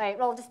 right?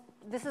 Well,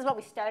 this is what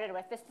we started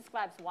with. This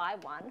describes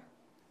Y1.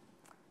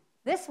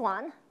 This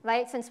one,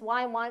 right? Since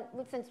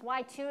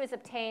Y2 is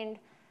obtained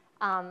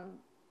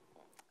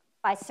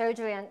by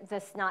surgery on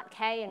this knot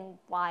K and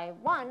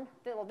Y1,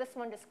 well, this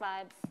one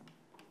describes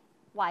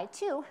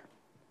Y2.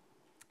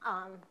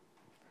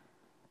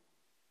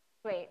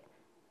 Great.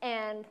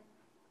 And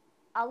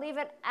I'll leave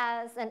it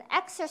as an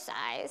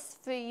exercise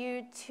for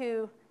you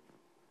to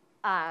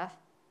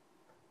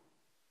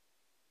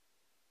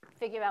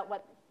figure out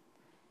what,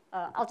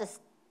 I'll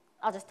just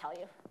tell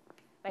you.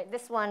 Right,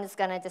 this one is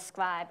going to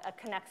describe a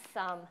connect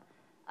sum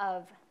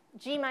of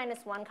G minus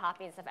 1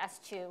 copies of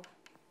S2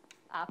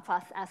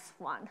 plus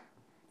S1.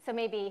 So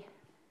maybe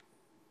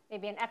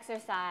an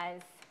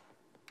exercise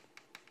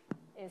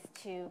is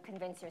to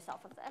convince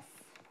yourself of this.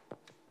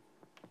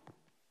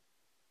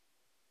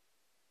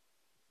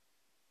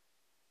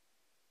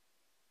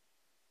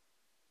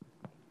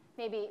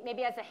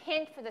 Maybe as a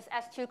hint for this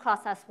S2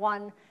 cross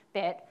S1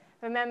 bit,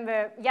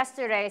 remember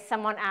yesterday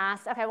someone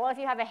asked, okay, well, if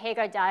you have a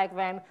Heegaard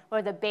diagram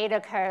where the beta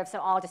curves are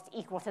all just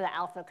equal to the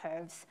alpha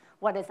curves,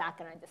 what is that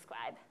going to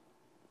describe?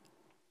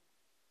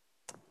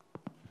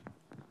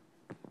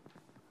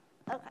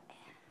 Okay.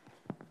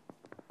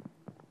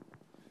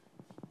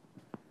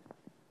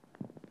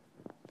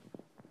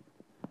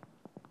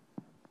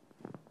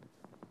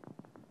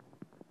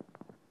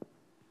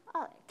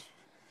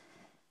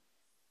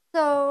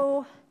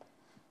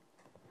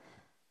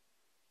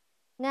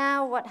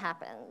 Now what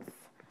happens?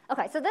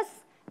 OK, so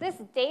this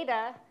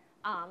data,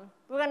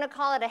 we're going to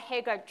call it a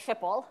Heegaard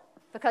triple,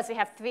 because we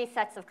have 3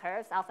 sets of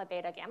curves, alpha,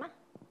 beta, gamma.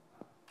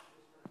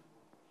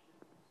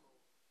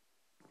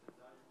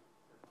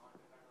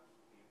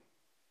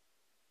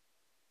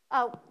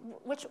 Oh,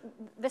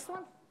 this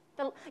one?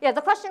 Yeah,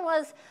 the question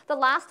was, the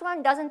last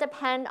one doesn't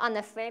depend on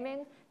the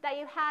framing that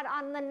you had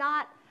on the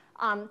knot.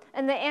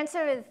 And the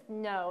answer is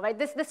no, right?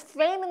 This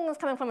framing is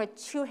coming from a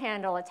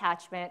 2-handle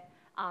attachment.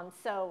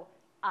 So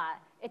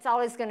it's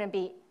always going to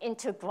be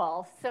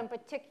integral. So in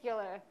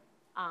particular,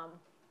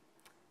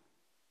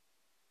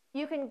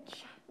 you can,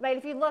 right,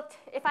 if you looked,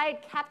 if I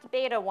had kept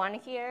beta 1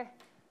 here,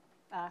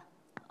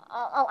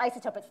 I'll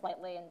isotope it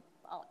slightly, and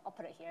I'll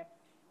put it here.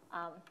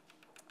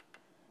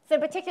 So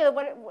in particular,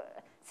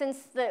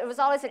 since it was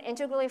always an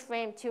integrally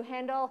framed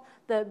 2-handle,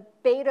 the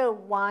beta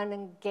 1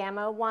 and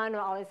gamma 1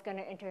 are always going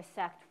to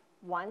intersect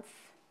once.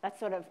 That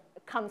sort of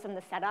comes from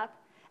the setup.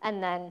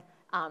 And then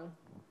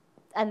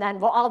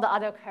well, all the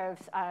other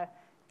curves are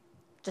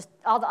just,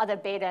 all the other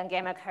beta and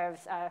gamma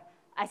curves are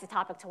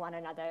isotopic to one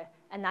another.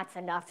 And that's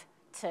enough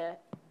to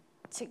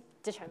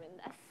determine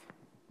this.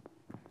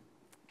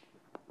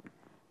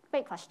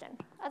 Great question.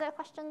 Other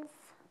questions?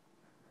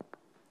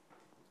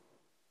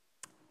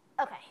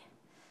 OK.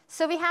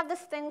 So we have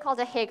this thing called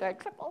a Heegaard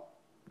triple.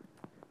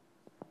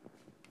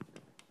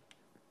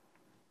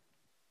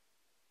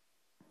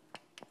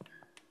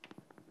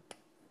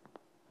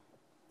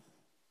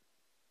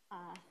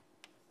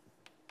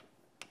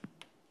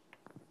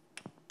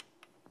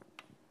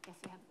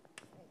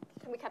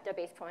 We kept our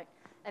base point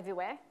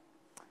everywhere.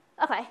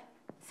 OK,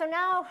 so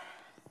now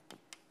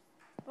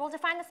we'll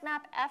define this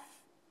map F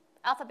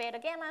alpha, beta,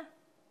 gamma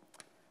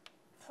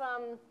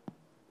from,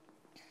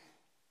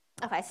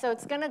 OK, so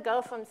it's going to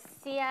go from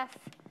CF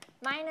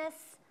minus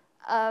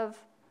of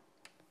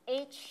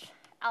H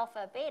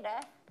alpha,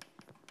 beta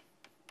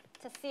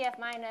to CF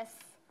minus,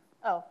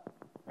 oh,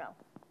 no.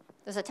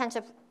 There's a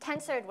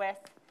tensored with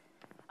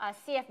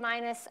CF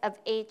minus of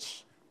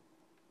H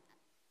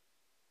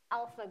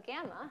alpha,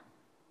 gamma.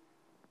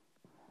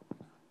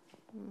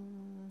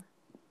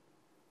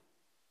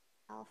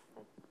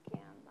 Alpha,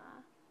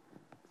 gamma.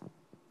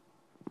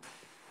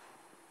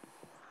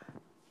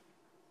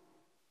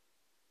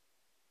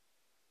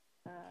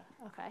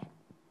 OK.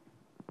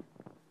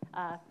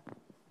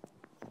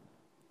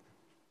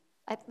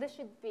 This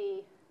should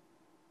be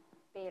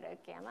beta,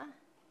 gamma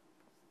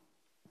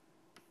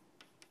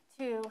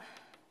to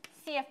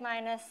CF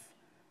minus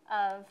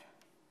of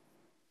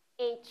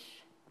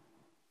H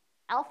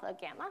alpha,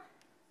 gamma.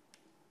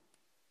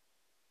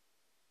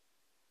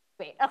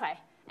 Great, OK.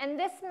 And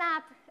this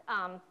map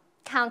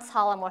counts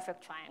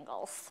holomorphic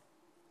triangles.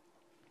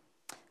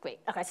 Great,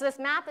 OK, so this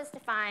map is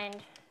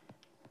defined.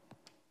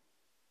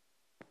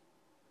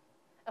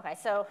 OK,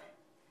 so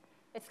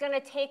it's going to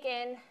take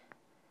in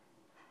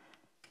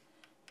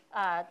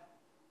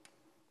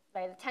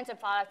the tensor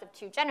product of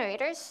 2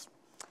 generators.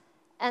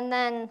 And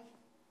then,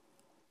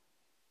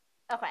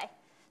 OK,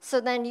 so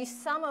then you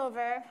sum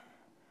over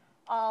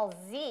all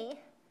z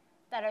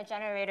that are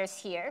generators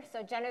here.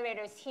 So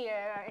generators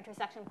here are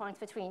intersection points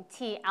between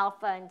T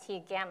alpha and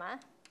T gamma.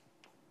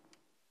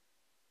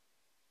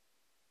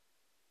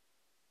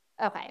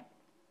 OK,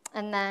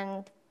 and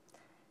then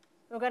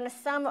we're going to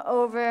sum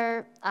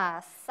over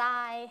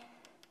psi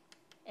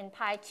in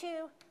pi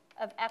 2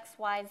 of x,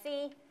 y,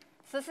 z.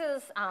 So this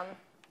is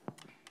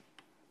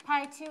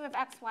pi 2 of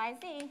x, y,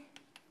 z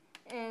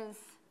is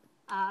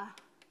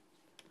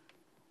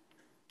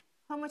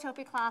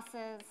homotopy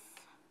classes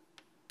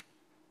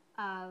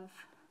of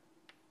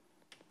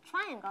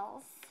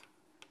triangles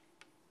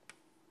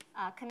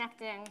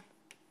connecting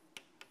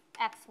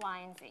x, y,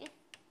 and z.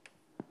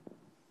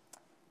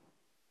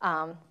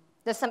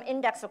 There's some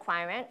index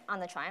requirement on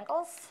the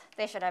triangles.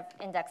 They should have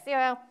index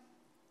 0.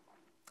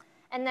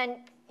 And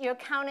then you're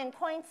counting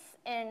points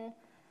in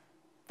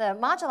the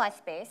moduli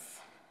space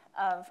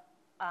of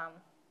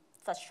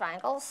such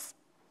triangles.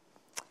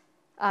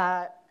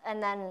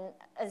 And then,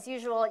 as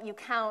usual, you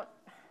count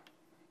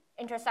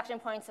intersection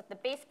points at the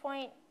base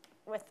point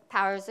with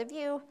powers of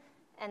u,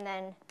 and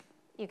then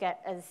you get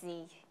a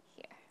z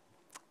here.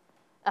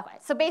 OK,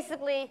 so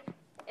basically,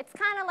 it's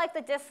kind of like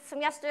the disks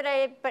from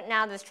yesterday, but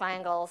now there's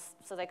triangles,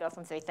 so they go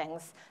from 3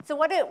 things. So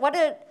what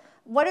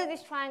do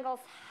these triangles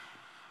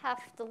have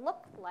to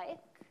look like?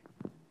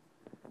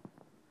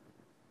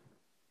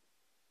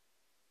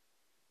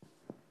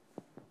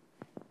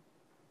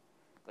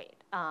 Great.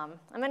 I'm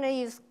going to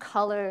use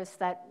colors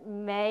that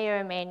may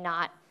or may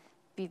not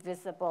be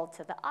visible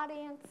to the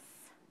audience.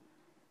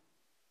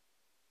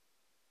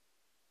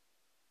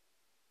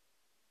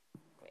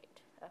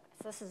 Great. Okay,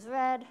 so this is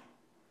red.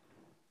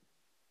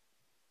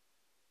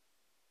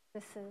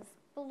 This is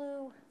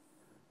blue.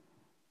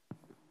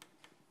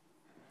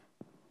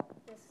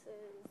 This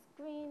is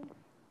green.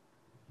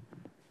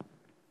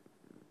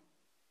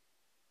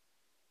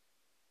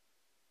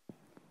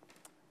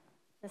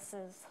 This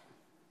is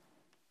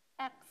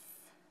X.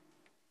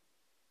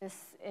 This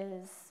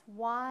is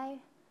Y.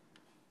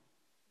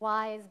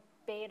 Y is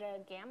beta,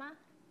 gamma.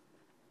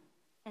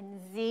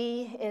 And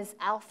Z is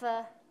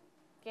alpha,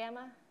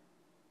 gamma,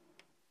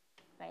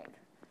 right?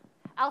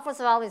 Alphas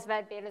are always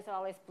red, betas are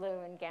always blue,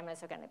 and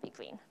gammas are going to be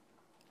green.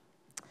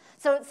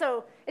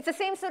 So it's the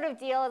same sort of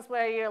deal as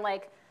where you're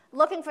like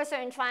looking for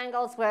certain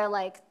triangles where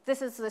like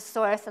this is the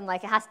source and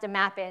like it has to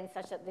map in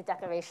such that the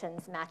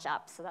decorations match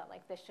up, so that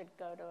like this should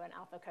go to an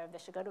alpha curve,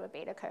 this should go to a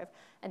beta curve,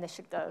 and this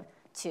should go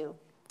to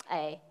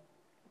a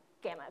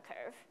gamma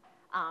curve.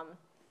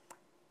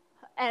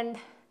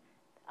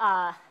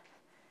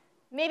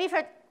 Maybe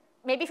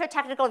for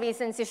technical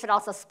reasons, you should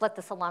also split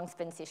this along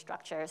spin C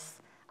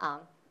structures.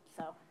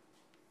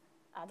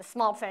 The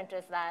small print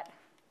is that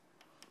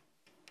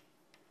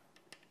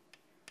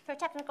for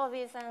technical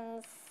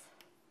reasons,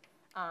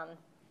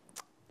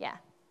 yeah,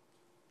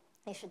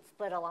 you should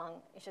split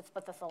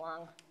this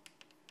along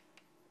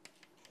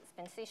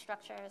spin C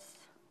structures.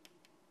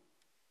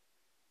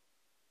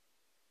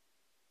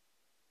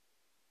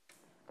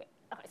 Great.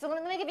 Okay, so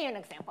let me give you an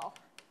example.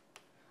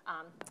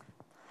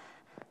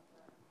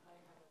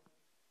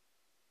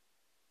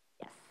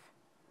 Yes.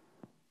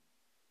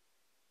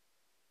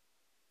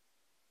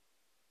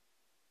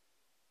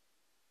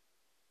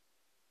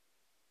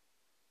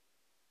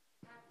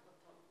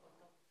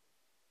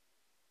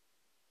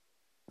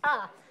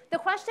 The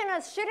question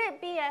was, should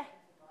it be a...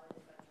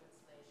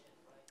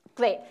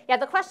 Great. Yeah,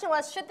 the question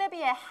was, should there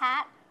be a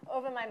hat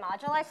over my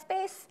moduli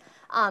space?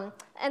 And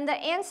the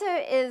answer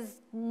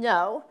is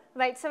no,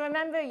 right? So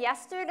remember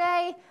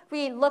yesterday,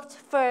 we looked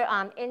for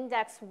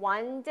index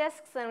 1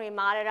 disks, and we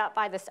modded up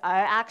by this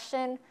R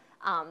action.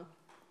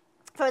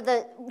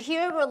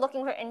 Here, we're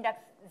looking for index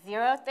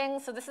 0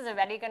 things, so this is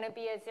already going to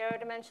be a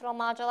 0-dimensional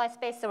moduli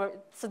space.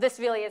 So this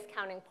really is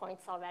counting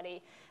points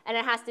already. And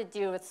it has to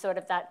do with sort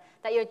of that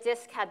your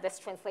disk had this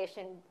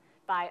translation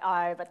by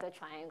R, but the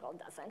triangle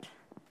doesn't.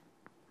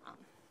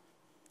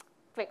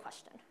 Great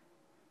question.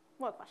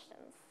 More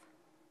questions?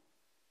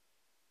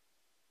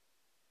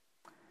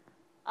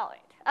 All right,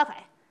 OK.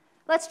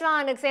 Let's draw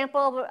an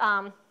example.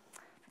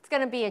 It's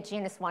going to be a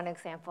genus 1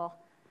 example.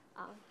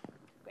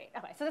 Great,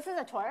 OK, so this is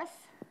a torus.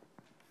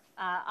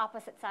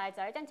 Opposite sides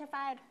are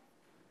identified.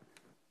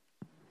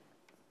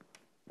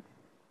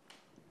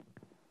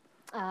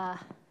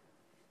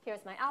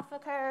 Here's my alpha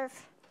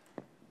curve.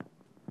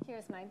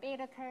 Here's my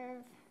beta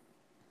curve.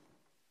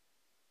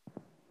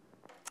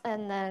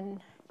 And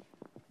then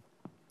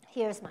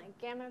here's my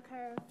gamma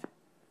curve.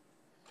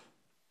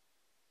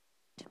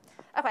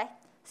 OK,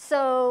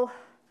 so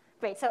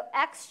great. So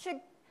X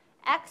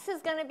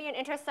is going to be an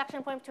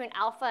intersection point between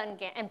alpha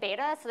and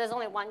beta. So there's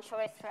only one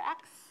choice for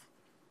X.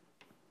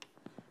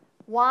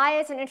 Y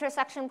is an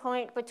intersection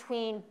point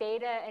between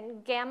beta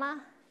and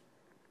gamma.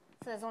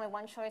 So there's only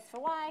one choice for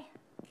Y.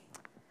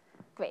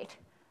 Great.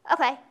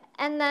 OK,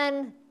 and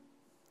then,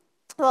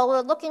 well,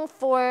 we're looking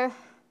for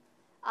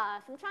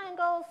some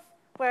triangles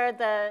where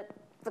the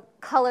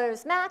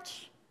colors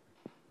match,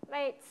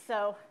 right?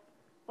 So,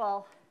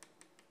 well,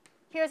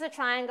 here's a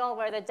triangle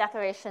where the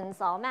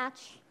decorations all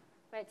match,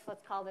 right? So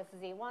let's call this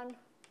Z1.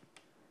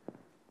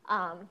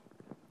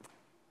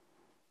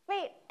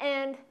 Great,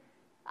 and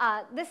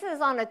this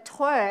is on a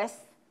torus,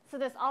 so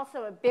there's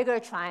also a bigger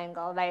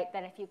triangle, right,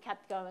 than if you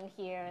kept going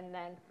here and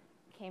then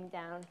came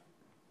down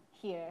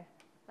here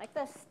like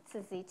this to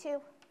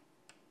Z2.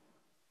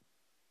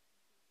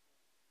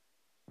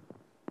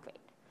 Great.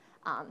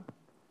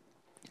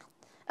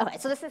 OK,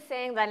 so this is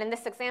saying that in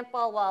this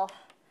example, well,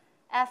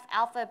 F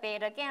alpha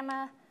beta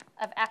gamma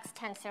of X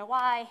tensor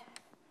Y,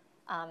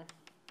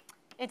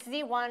 it's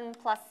Z1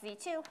 plus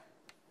Z2.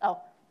 Oh,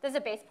 there's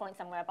a base point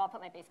somewhere, but I'll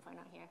put my base point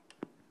on here.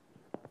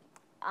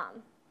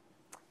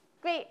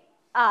 Great.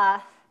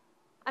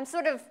 I'm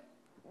sort of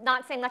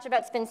not saying much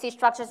about spin C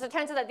structures. It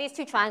turns out that these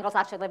two triangles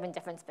actually live in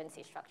different spin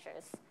C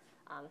structures.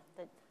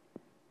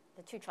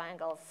 The two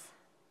triangles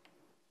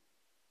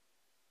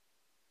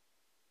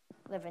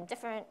live in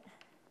different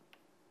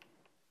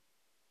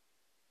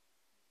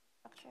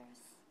structures.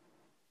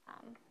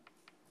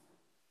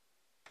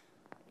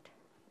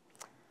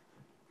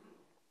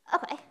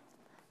 OK.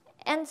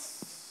 And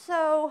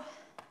so,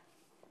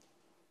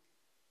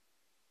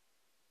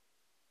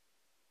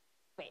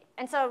 wait,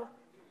 and so,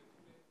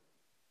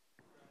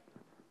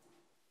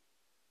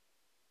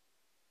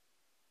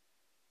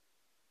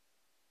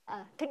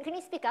 can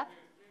you speak up?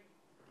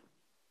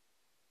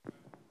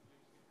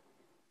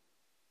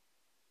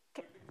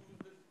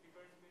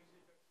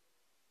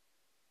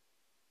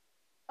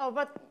 Oh,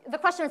 but the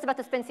question was about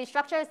the spin C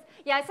structures.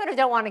 Yeah, I sort of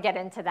don't want to get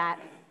into that.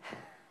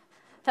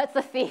 That's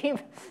the theme.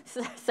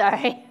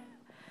 Sorry.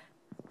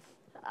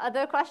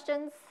 Other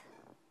questions?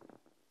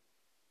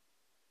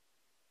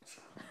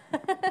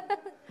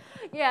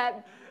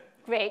 Yeah,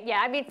 great.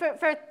 Yeah, I mean,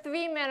 for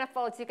 3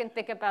 manifolds, you can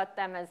think about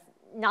them as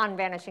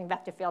non-vanishing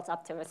vector fields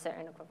up to a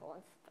certain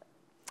equivalence.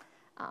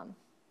 But,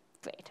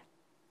 great.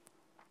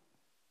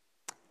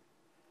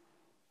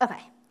 OK.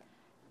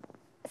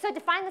 So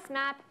define this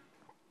map,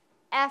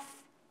 F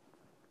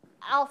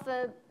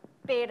alpha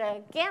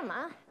beta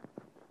gamma.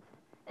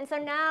 And so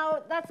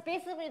now that's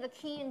basically the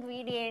key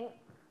ingredient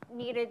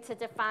needed to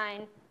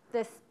define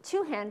this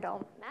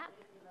two-handle map.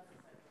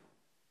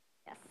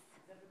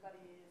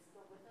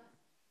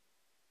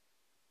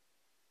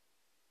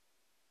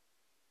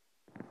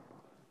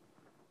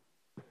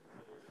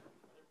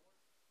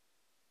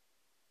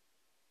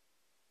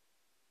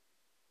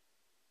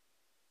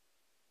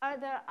 Are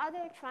there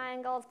other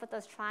triangles, but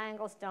those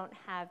triangles don't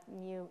have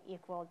mu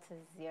equal to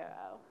 0?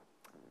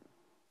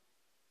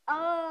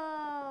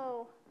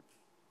 Oh,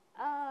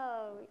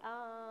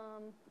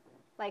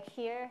 like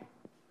here?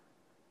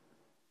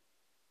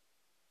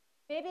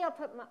 Maybe I'll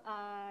put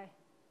my,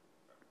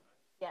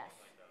 yes.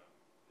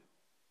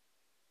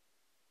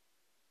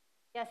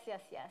 Yes.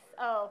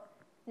 Oh,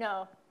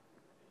 no.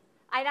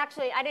 I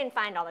didn't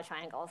find all the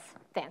triangles.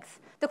 Thanks.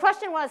 The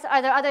question was,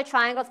 are there other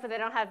triangles, but they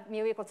don't have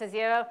mu equal to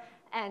 0?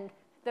 And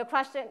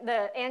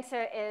the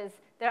answer is,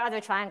 there are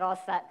other triangles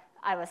that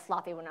I was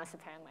sloppy when I was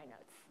preparing my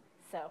notes.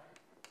 So,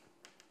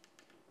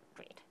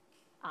 great.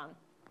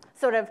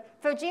 Sort of,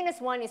 for genus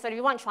 1,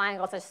 you want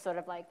triangles that sort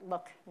of like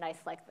look nice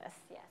like this.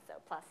 Yeah, so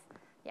plus,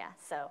 yeah,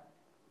 so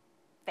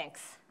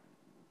thanks.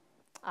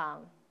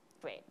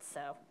 Great,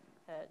 so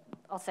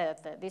I'll say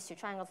that these two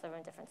triangles are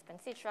in different spin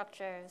C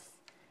structures,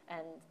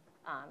 and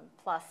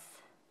plus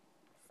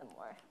some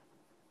more.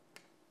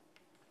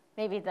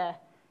 Maybe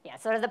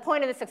sort of the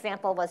point of this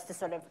example was to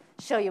sort of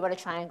show you what a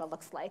triangle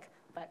looks like,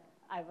 but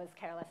I was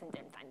careless and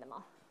didn't find them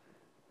all.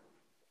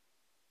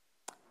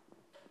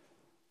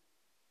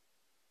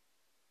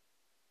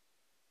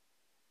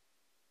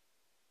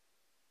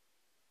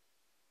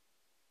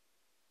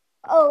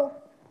 Oh,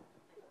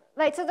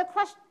 right, so the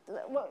question,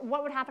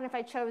 what would happen if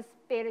I chose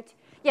beta 2?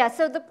 Yeah,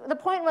 so the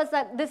point was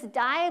that this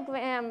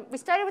diagram, we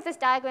started with this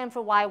diagram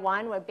for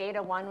y1, where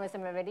beta 1 was a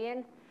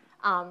meridian.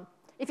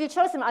 If you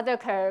chose some other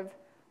curve,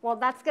 well,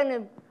 that's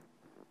going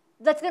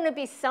to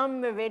be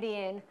some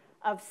meridian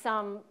of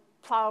some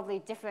probably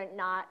different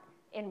knot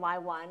in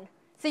y1.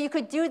 So you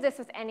could do this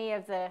with any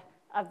of the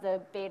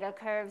beta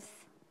curves,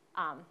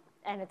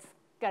 and it's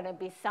going to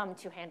be some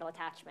two-handle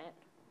attachment.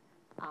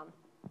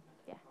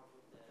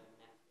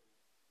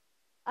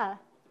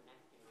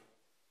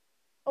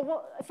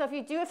 Well, so if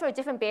you do it for a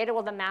different beta,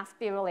 will the mass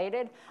be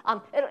related?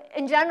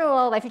 In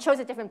general, if you chose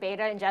a different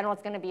beta, in general,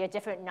 it's going to be a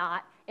different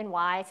knot in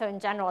Y. So in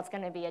general, it's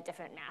going to be a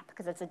different map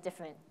because it's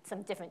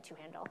some different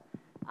two-handle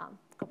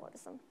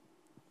cobordism.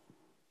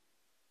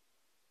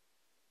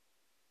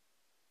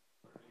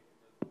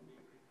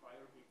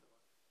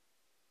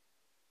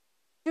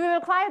 Do we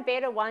require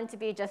beta 1 to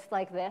be just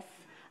like this?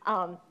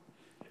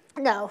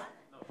 No.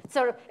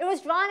 So it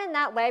was drawn in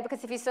that way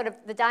because if you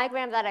the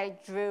diagram that I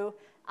drew,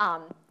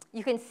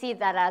 you can see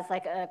that as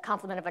like a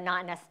complement of a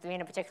knot in S3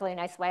 in a particularly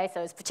nice way.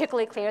 So it's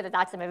particularly clear that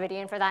that's a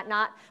meridian for that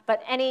knot.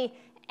 But any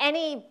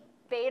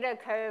beta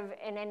curve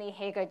in any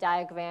Heegaard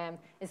diagram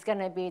is going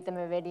to be the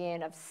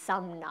meridian of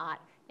some knot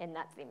in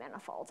that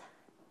 3-manifold.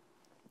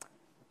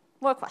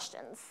 More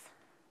questions?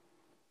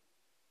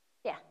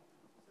 Yeah.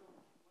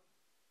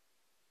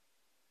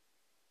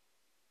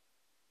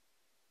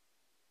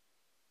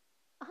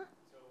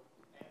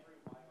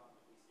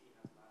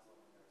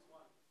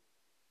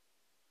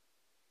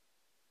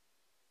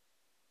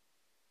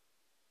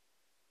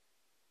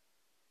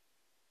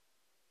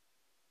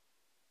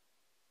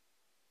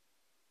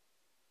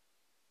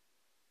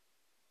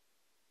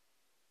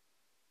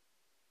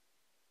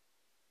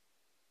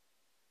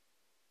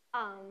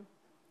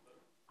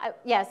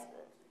 Yes.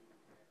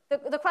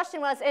 The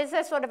question was, is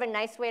there sort of a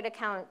nice way to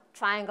count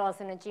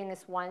triangles in a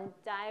genus 1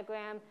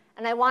 diagram?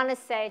 And I want to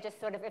say just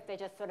sort of if they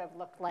just sort of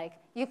look like,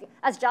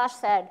 as Josh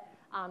said,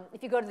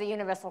 if you go to the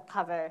universal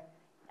cover,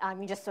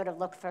 you just sort of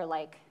look for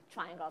like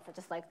triangles that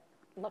just like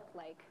look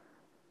like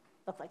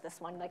this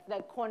one. Like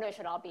the corners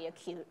should all be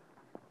acute.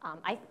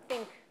 I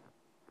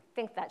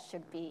think that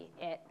should be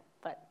it,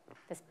 but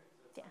this,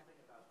 yeah.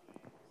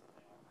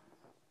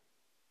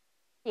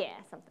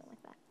 Yeah, something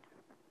like that.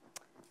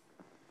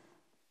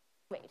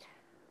 Great.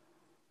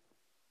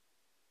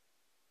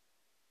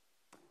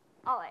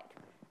 All right.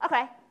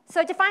 OK,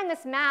 so define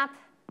this map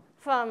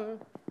from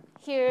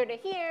here to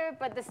here,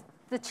 but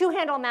the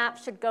two-handle map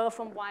should go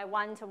from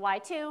y1 to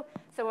y2.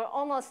 So we're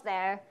almost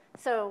there.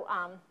 So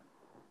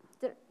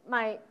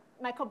my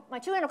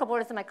two-handle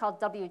cobordism I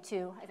called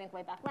W2, I think,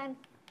 way back when.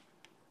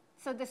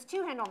 So this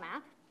two-handle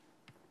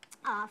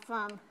map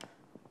from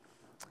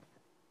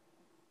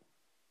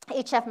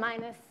HF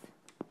minus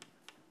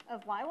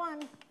of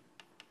y1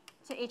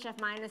 to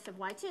HF minus of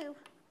y2,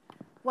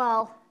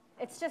 well,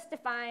 it's just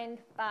defined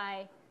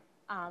by,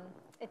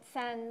 it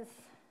sends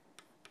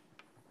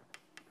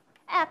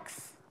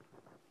x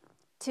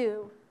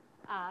to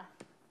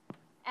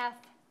f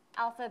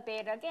alpha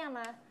beta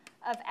gamma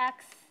of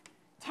x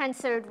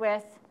tensored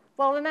with,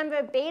 well,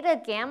 remember, beta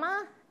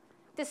gamma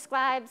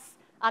describes,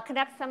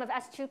 connects some of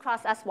S2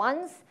 cross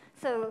S1s.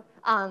 So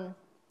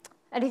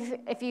and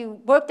if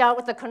you worked out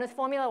with the Kunis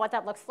formula what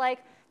that looks like,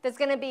 there's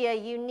going to be a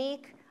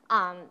unique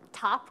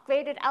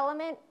top-graded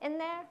element in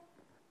there.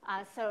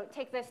 So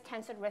take this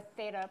tensored with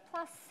theta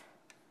plus.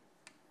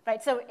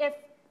 Right, so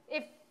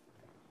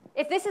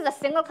if this is a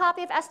single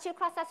copy of S2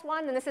 cross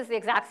S1, then this is the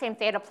exact same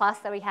theta plus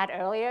that we had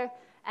earlier.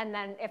 And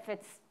then if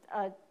it's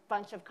a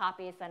bunch of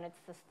copies, then it's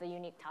just the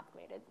unique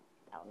top-graded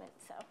element.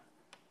 So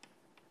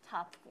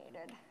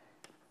top-graded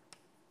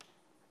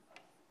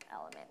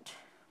element.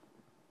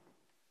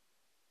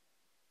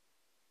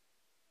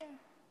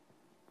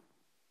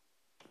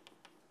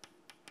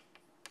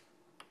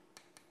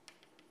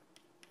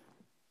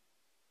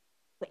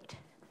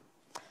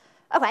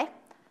 OK,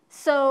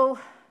 so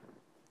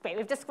great.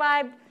 We've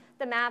described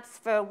the maps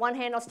for 1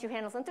 handles, 2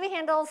 handles, and 3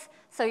 handles.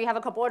 So you have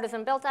a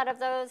cobordism built out of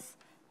those.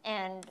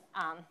 And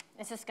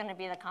it's just going to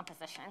be the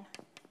composition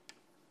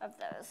of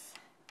those.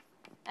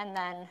 And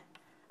then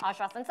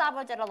Ajroth and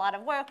Sabo did a lot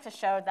of work to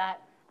show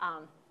that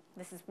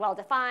this is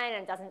well-defined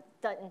and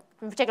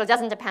in particular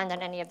doesn't depend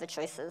on any of the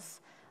choices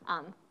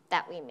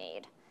that we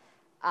made.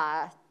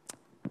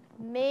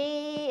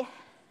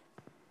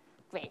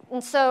 Great.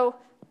 And so,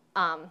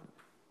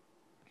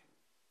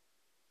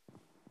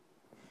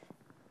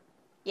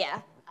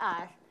 yeah.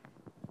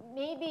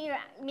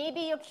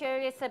 Maybe you're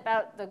curious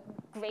about the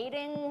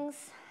gradings,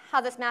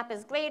 how this map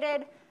is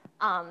graded.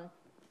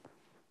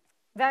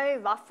 Very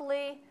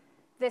roughly,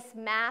 this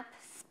map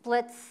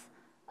splits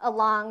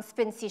along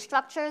spin C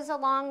structures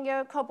along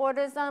your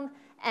cobordism.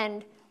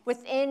 And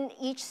within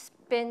each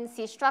spin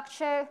C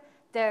structure,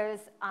 there's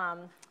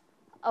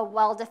a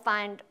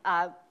well-defined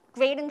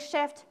grading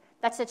shift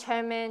that's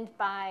determined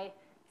by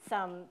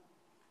some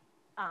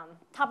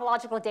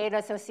topological data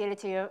associated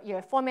to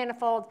your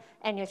 4-manifold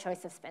and your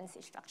choice of spin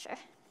C structure.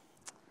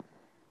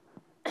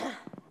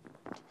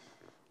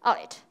 All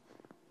right.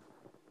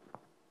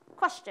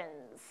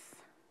 Questions?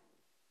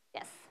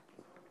 Yes?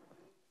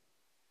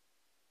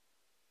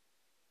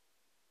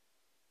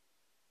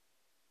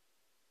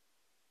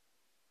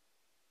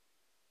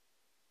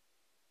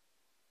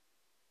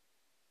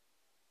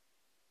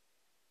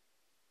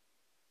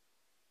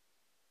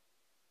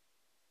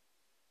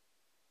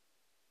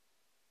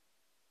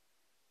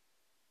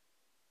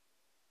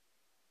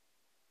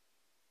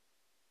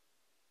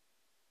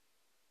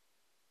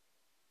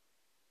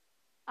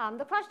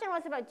 The question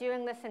was about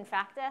doing this in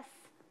practice.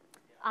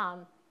 I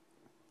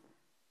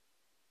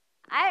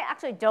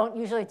actually don't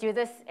usually do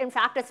this in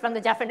practice from the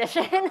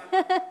definition.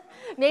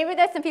 Maybe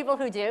there's some people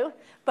who do,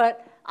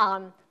 but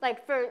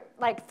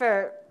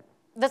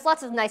there's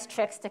lots of nice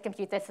tricks to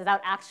compute this without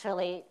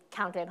actually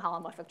counting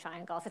holomorphic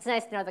triangles. It's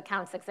nice to know the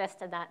counts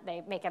exist and that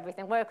they make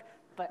everything work,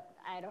 but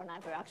I don't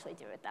ever actually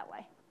do it that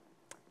way.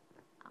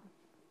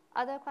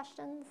 Other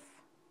questions?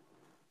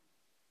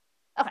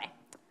 OK.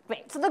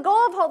 Great. So the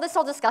goal of this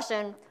whole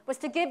discussion was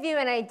to give you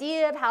an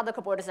idea of how the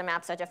cobordism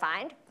maps are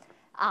defined.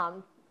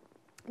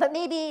 But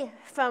maybe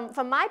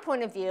from my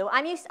point of view,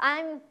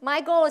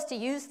 my goal is to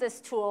use this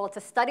tool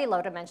to study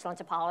low-dimensional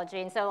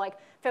topology. And so,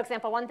 for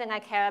example, one thing I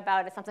care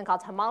about is something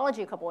called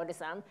homology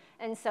cobordism.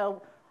 And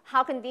so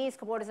how can these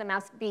cobordism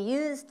maps be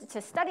used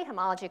to study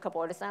homology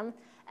cobordism?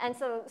 And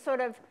so sort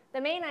of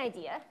the main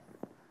idea.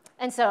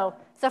 And so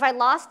if I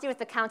lost you with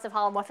the counts of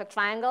holomorphic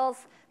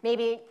triangles,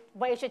 maybe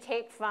what you should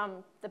take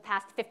from the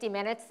past 50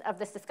 minutes of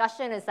this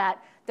discussion is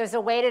that there's a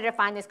way to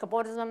define these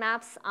cobordism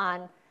maps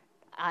on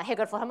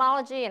Heegaard Floer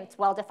homology, and it's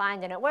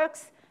well-defined and it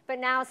works. But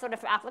now sort of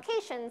for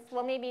applications,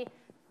 well, maybe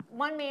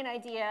one main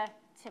idea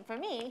for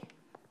me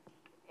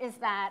is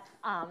that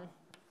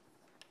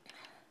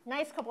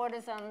nice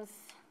cobordisms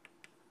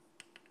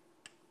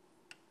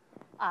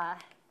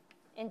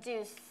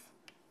induce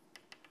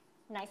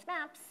nice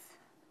maps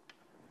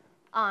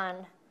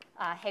on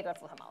Heegaard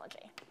Floer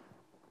homology.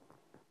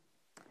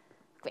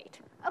 Great.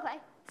 OK,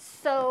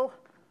 so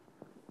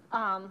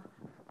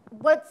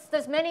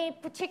there's many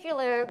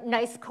particular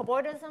nice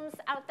cobordisms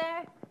out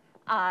there.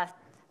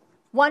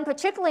 One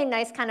particularly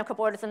nice kind of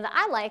cobordism that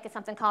I like is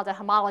something called a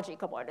homology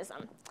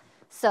cobordism.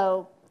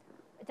 So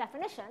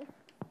definition.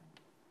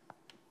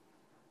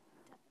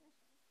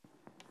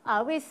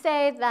 We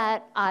say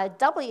that OK,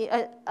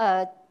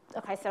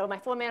 so my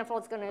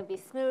 4-manifold is going to be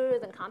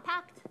smooth and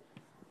compact.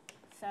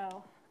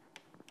 So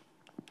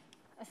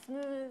a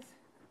smooth,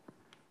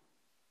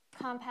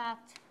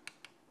 compact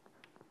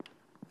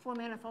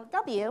 4-manifold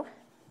W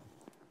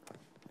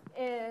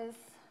is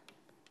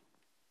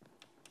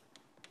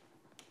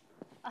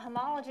a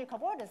homology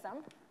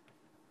cobordism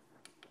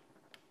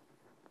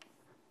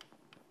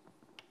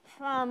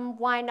from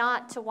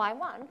Y0 to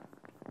Y1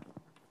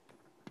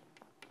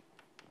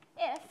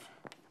 if,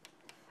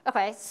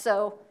 OK,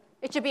 so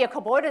it should be a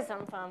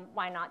cobordism from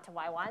Y0 to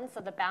Y1.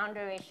 So the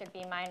boundary should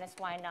be minus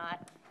Y0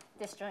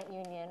 disjoint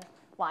union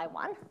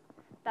Y1.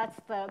 That's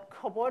the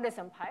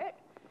cobordism part.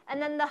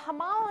 And then the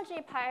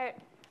homology part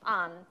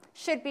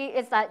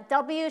is that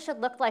W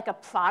should look like a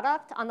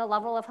product on the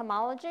level of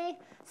homology.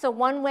 So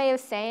one way of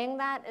saying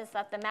that is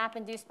that the map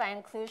induced by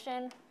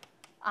inclusion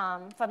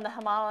from the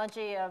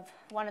homology of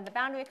one of the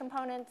boundary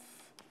components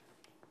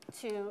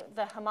to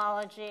the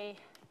homology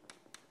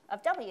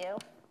of W,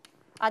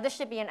 this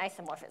should be an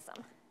isomorphism.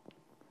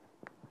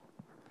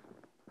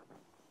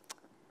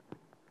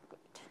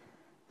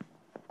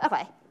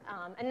 OK,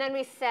 and then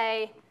we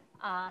say,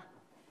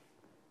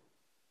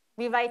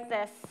 we write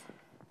this,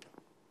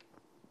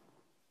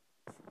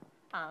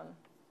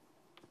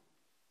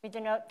 we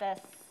denote this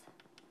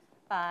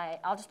by,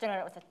 I'll just denote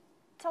it with a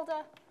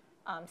tilde.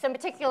 So in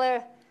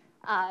particular,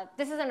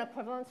 this is an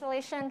equivalence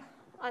relation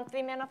on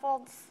 3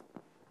 manifolds.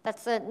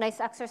 That's a nice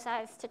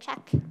exercise to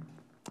check.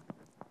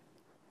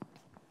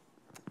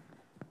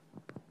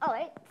 All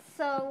right,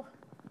 so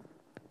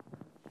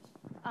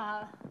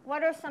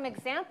what are some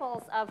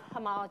examples of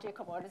homology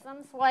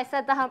cobordisms? Well, I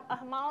said a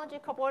homology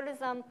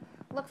cobordism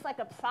looks like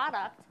a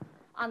product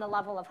on the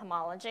level of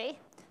homology.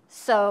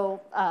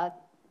 So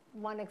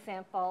one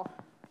example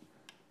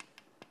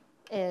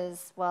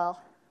is,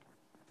 well,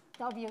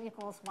 W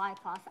equals Y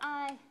plus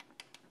I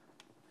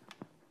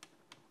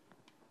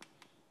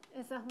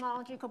is a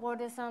homology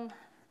cobordism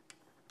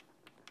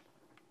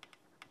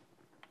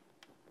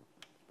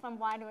from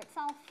Y to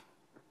itself.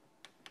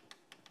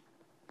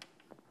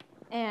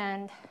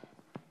 And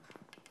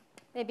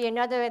maybe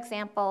another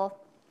example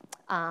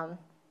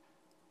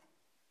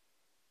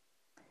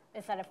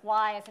is that if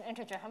Y is an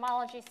integer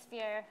homology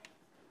sphere,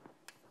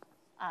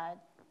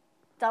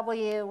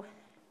 W,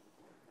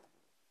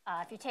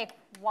 if you take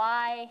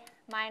Y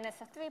minus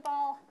a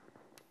 3-ball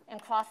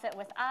and cross it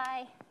with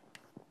I,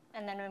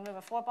 and then remove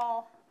a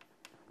 4-ball,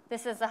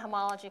 this is a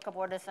homology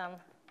cobordism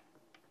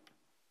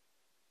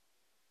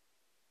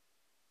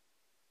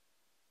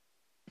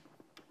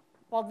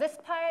well, this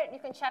part, you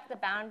can check the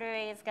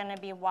boundary is going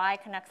to be Y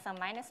connects some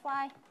minus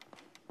Y.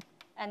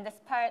 And this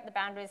part, the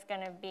boundary is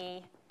going to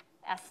be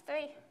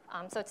S3.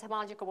 So it's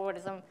homology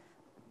cobordism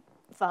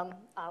from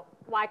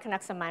Y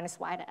connects some minus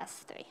Y to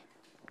S3.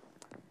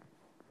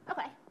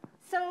 OK,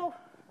 so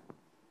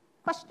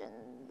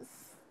questions?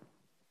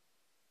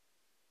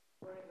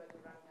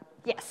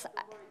 Yes.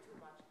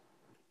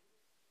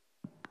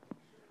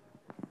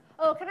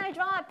 Oh, can I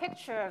draw a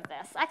picture of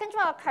this? I can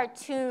draw a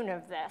cartoon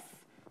of this,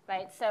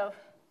 right? So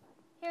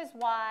here's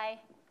Y.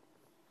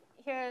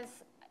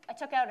 I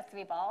took out a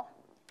 3-ball.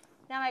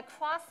 Now I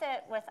cross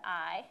it with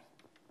I.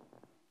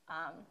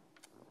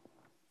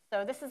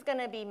 So this is going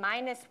to be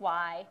minus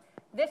Y.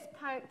 This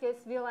part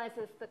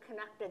realizes the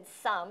connected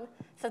sum.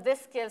 So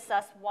this gives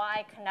us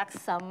Y connects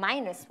some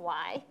minus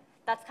Y.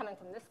 That's coming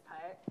from this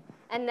part.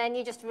 And then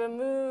you just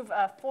remove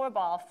a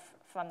 4-ball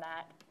from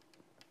that.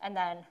 And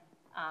then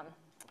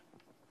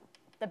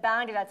the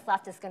boundary that's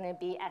left is going to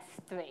be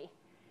S3.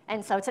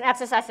 And so it's an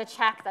exercise to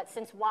check that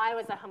since Y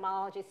was a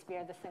homology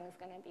sphere, this thing is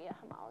going to be a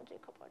homology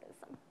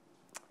cobordism.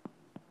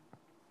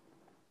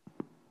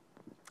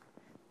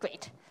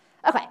 Great.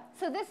 OK,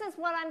 so this is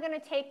what I'm going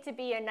to take to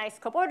be a nice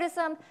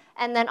cobordism.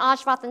 And then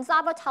Ashrath and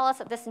Szabo tell us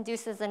that this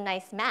induces a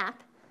nice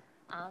map.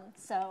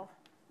 So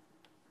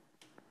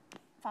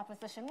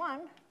proposition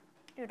 1,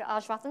 due to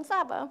Ashrath and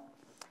Szabo.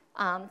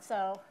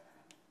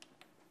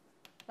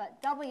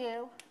 Let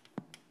W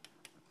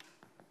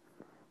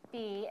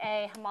be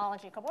a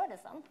homology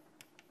cobordism.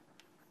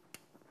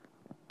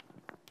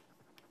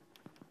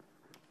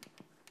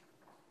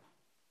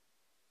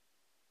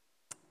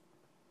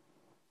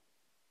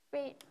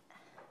 Great.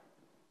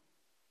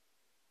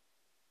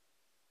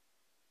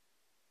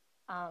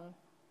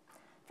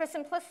 For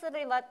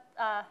simplicity, no,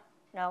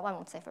 I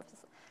won't say for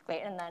simplicity.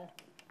 Great, and then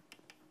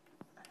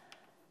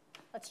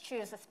let's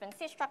choose a spin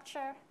C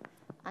structure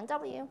on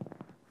W.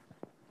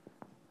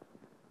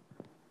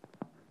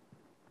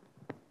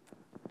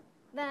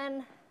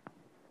 Then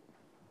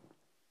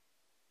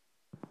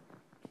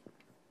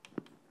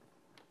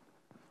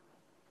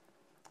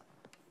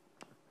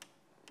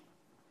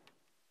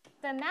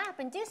the map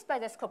induced by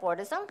this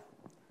cobordism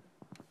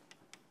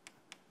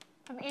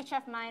from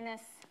HF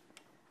minus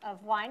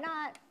of Y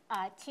naught,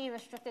 T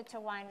restricted to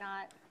Y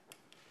naught,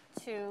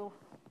 to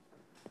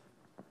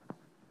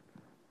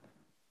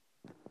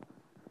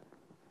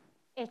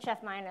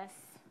HF minus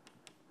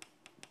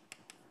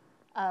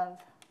of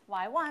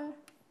Y1,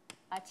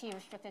 T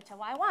restricted to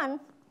Y1.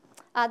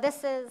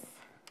 This is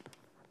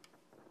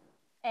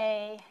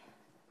a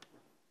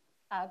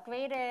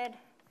graded,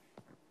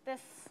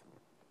 this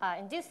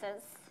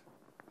induces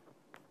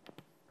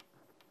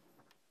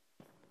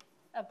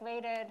a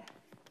graded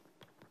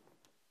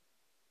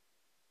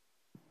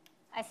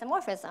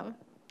isomorphism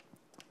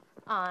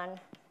on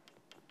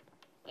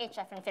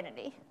HF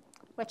infinity,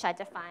 which I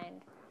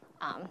defined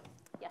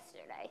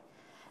yesterday.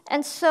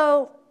 And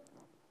so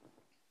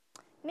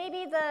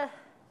maybe the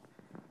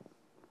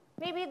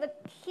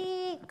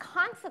key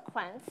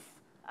consequence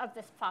of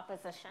this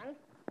proposition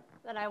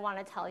that I want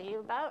to tell you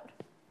about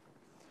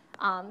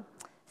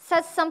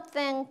says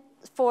something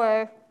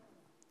for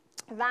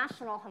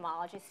rational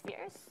homology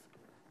spheres.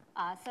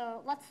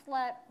 So let's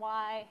let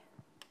Y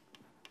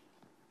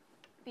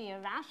be a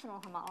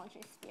rational homology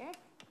sphere.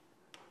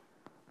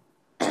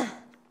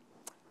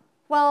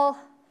 Well,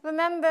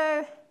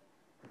 remember,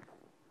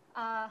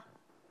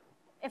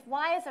 if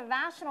Y is a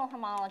rational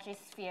homology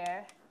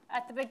sphere,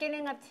 at the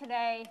beginning of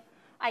today,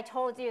 I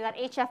told you that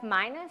HF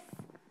minus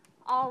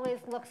always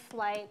looks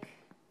like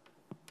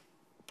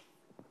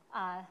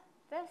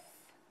this.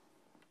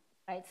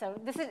 Right, so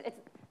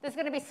there's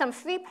going to be some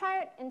free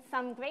part and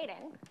some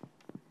grading.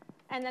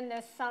 And then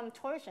there's some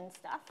torsion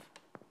stuff.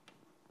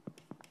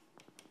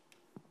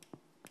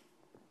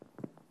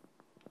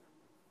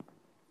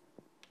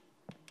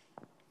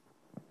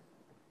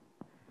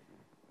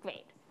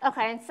 Great.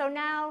 OK, and so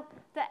now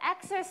the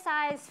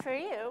exercise for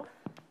you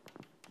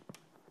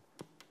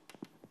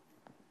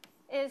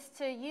is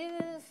to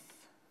use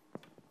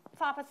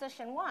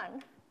proposition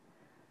 1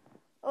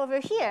 over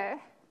here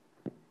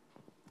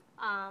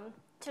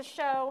to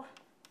show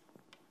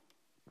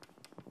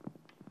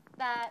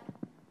that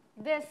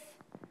this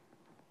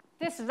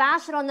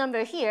rational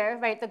number here,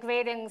 right, the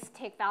gradings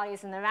take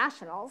values in the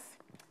rationals,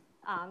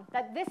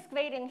 that this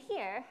grading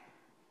here,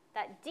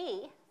 that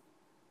D,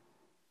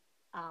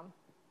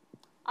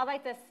 I'll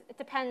write this, it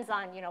depends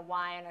on,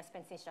 y and our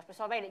spin-C structure,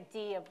 so I'll write it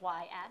D of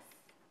ys.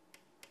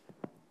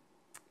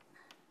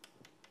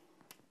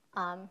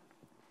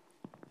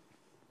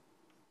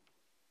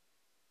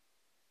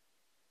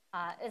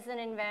 Is an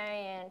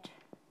invariant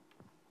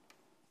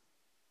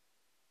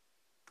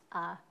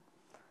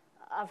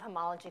of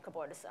homology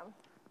cobordism.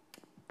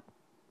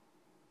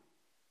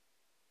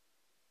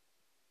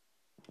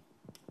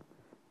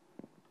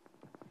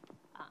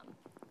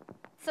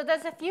 So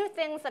there's a few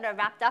things that are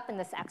wrapped up in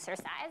this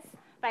exercise,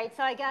 right?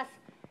 So I guess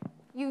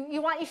you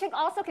should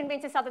also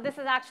convince yourself that this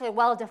is actually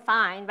well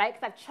defined, right?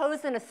 Because I've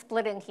chosen a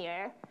splitting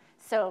here.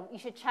 So you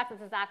should check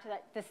this is actually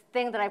this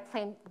thing that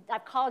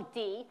I've called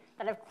D,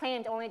 that I've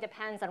claimed only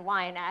depends on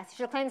y and s. You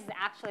should claim this is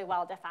actually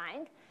well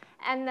defined.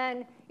 And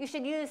then you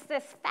should use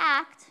this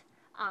fact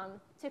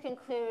to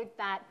conclude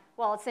that,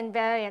 well, it's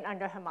invariant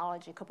under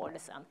homology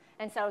cobordism.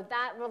 And so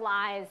that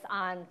relies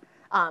on,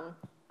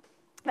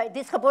 right,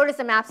 these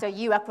cobordism maps are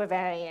U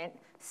equivariant.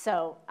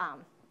 So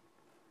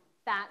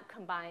that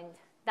combined,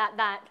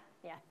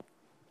 yeah.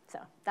 So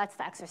that's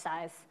the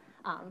exercise.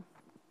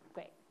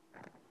 Great.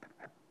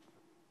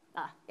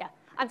 Yeah.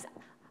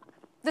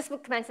 This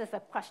commences the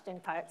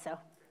question part, so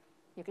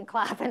you can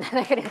clap and then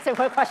I can answer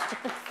more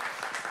questions.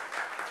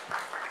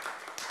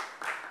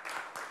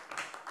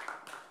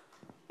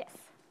 Yes.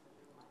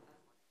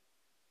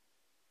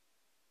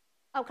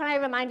 Oh, can I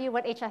remind you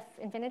what HF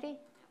infinity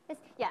is?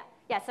 Yeah.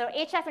 So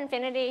HF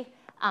infinity,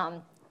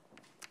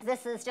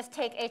 this is just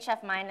take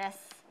HF minus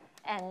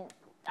and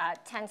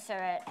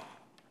tensor it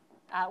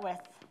with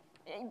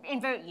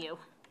invert U.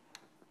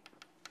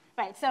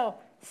 Right. So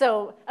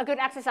a good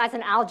exercise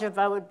in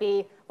algebra would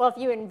be, well, if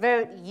you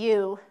invert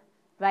U,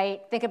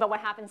 right, think about what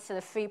happens to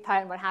the free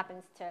part and what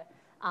happens to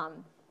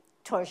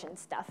torsion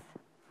stuff.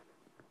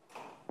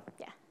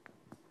 Yeah.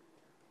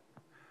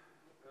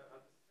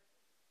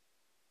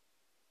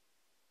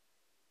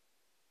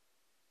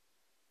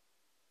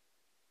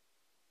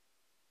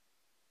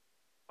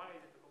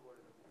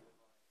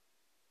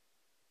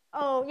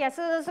 Oh, yeah,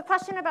 so there's a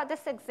question about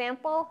this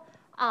example.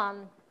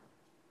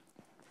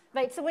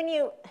 Right, so when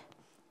you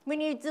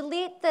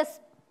delete this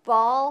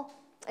ball,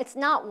 it's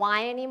not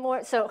y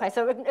anymore. So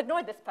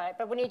ignore this part.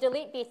 But when you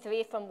delete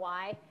B3 from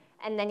y,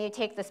 and then you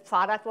take this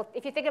product, well,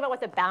 if you think about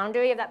what the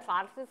boundary of that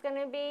product is going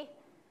to be,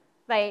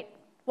 right,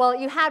 well,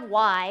 you had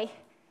y.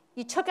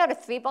 You took out a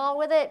 3 ball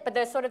with it, but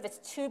there's sort of this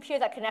tube here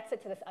that connects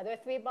it to this other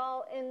 3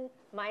 ball in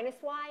minus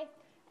y.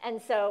 And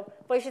so,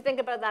 well, you should think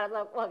about that.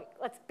 Well,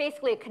 it's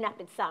basically a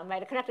connected sum,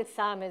 right? A connected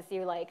sum is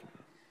you like,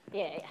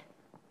 yeah.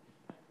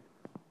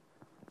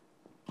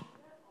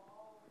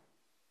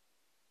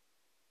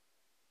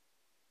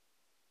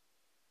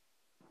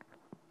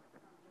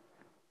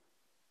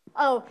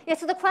 Oh, yeah,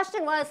 so the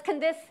question was, can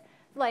this,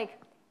 like,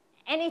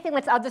 anything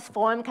that's of this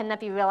form, can that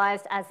be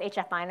realized as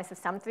HF minus of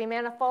some 3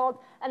 manifold?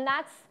 And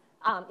that's,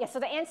 yeah, so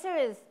the answer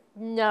is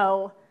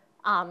no.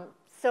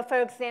 So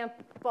for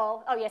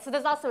example, oh yeah, so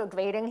there's also a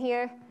grading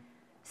here.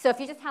 So if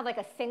you just have like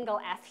a single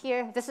F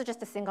here, this is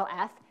just a single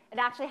F, it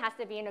actually has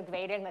to be in a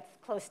grading that's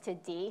close to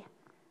D.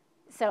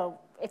 So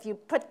if you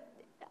put,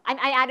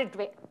 I added,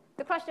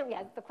 the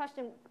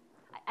question,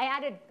 I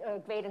added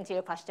grading to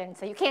your question,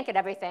 so you can't get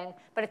everything,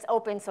 but it's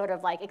open sort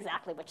of like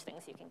exactly which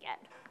things you can get.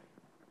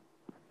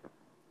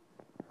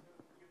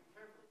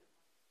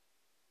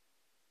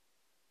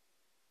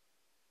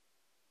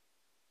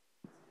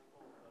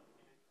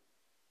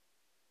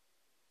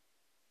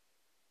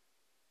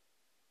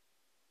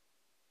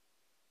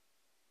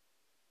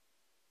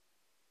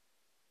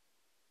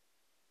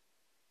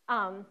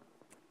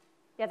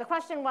 Yeah, the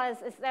question was,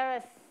 is there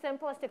a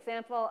simplest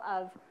example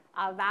of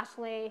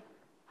rationally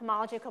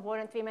homology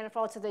cobordism 3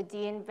 manifold so the D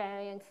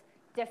invariants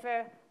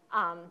differ?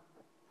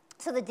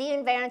 So the D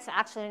invariants are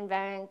actually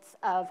invariants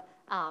of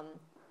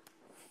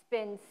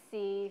spin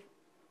C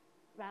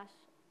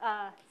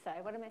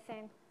sorry, what am I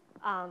saying?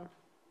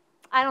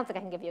 I don't think I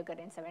can give you a good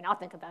answer right now. I'll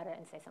think about it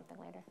and say something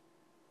later.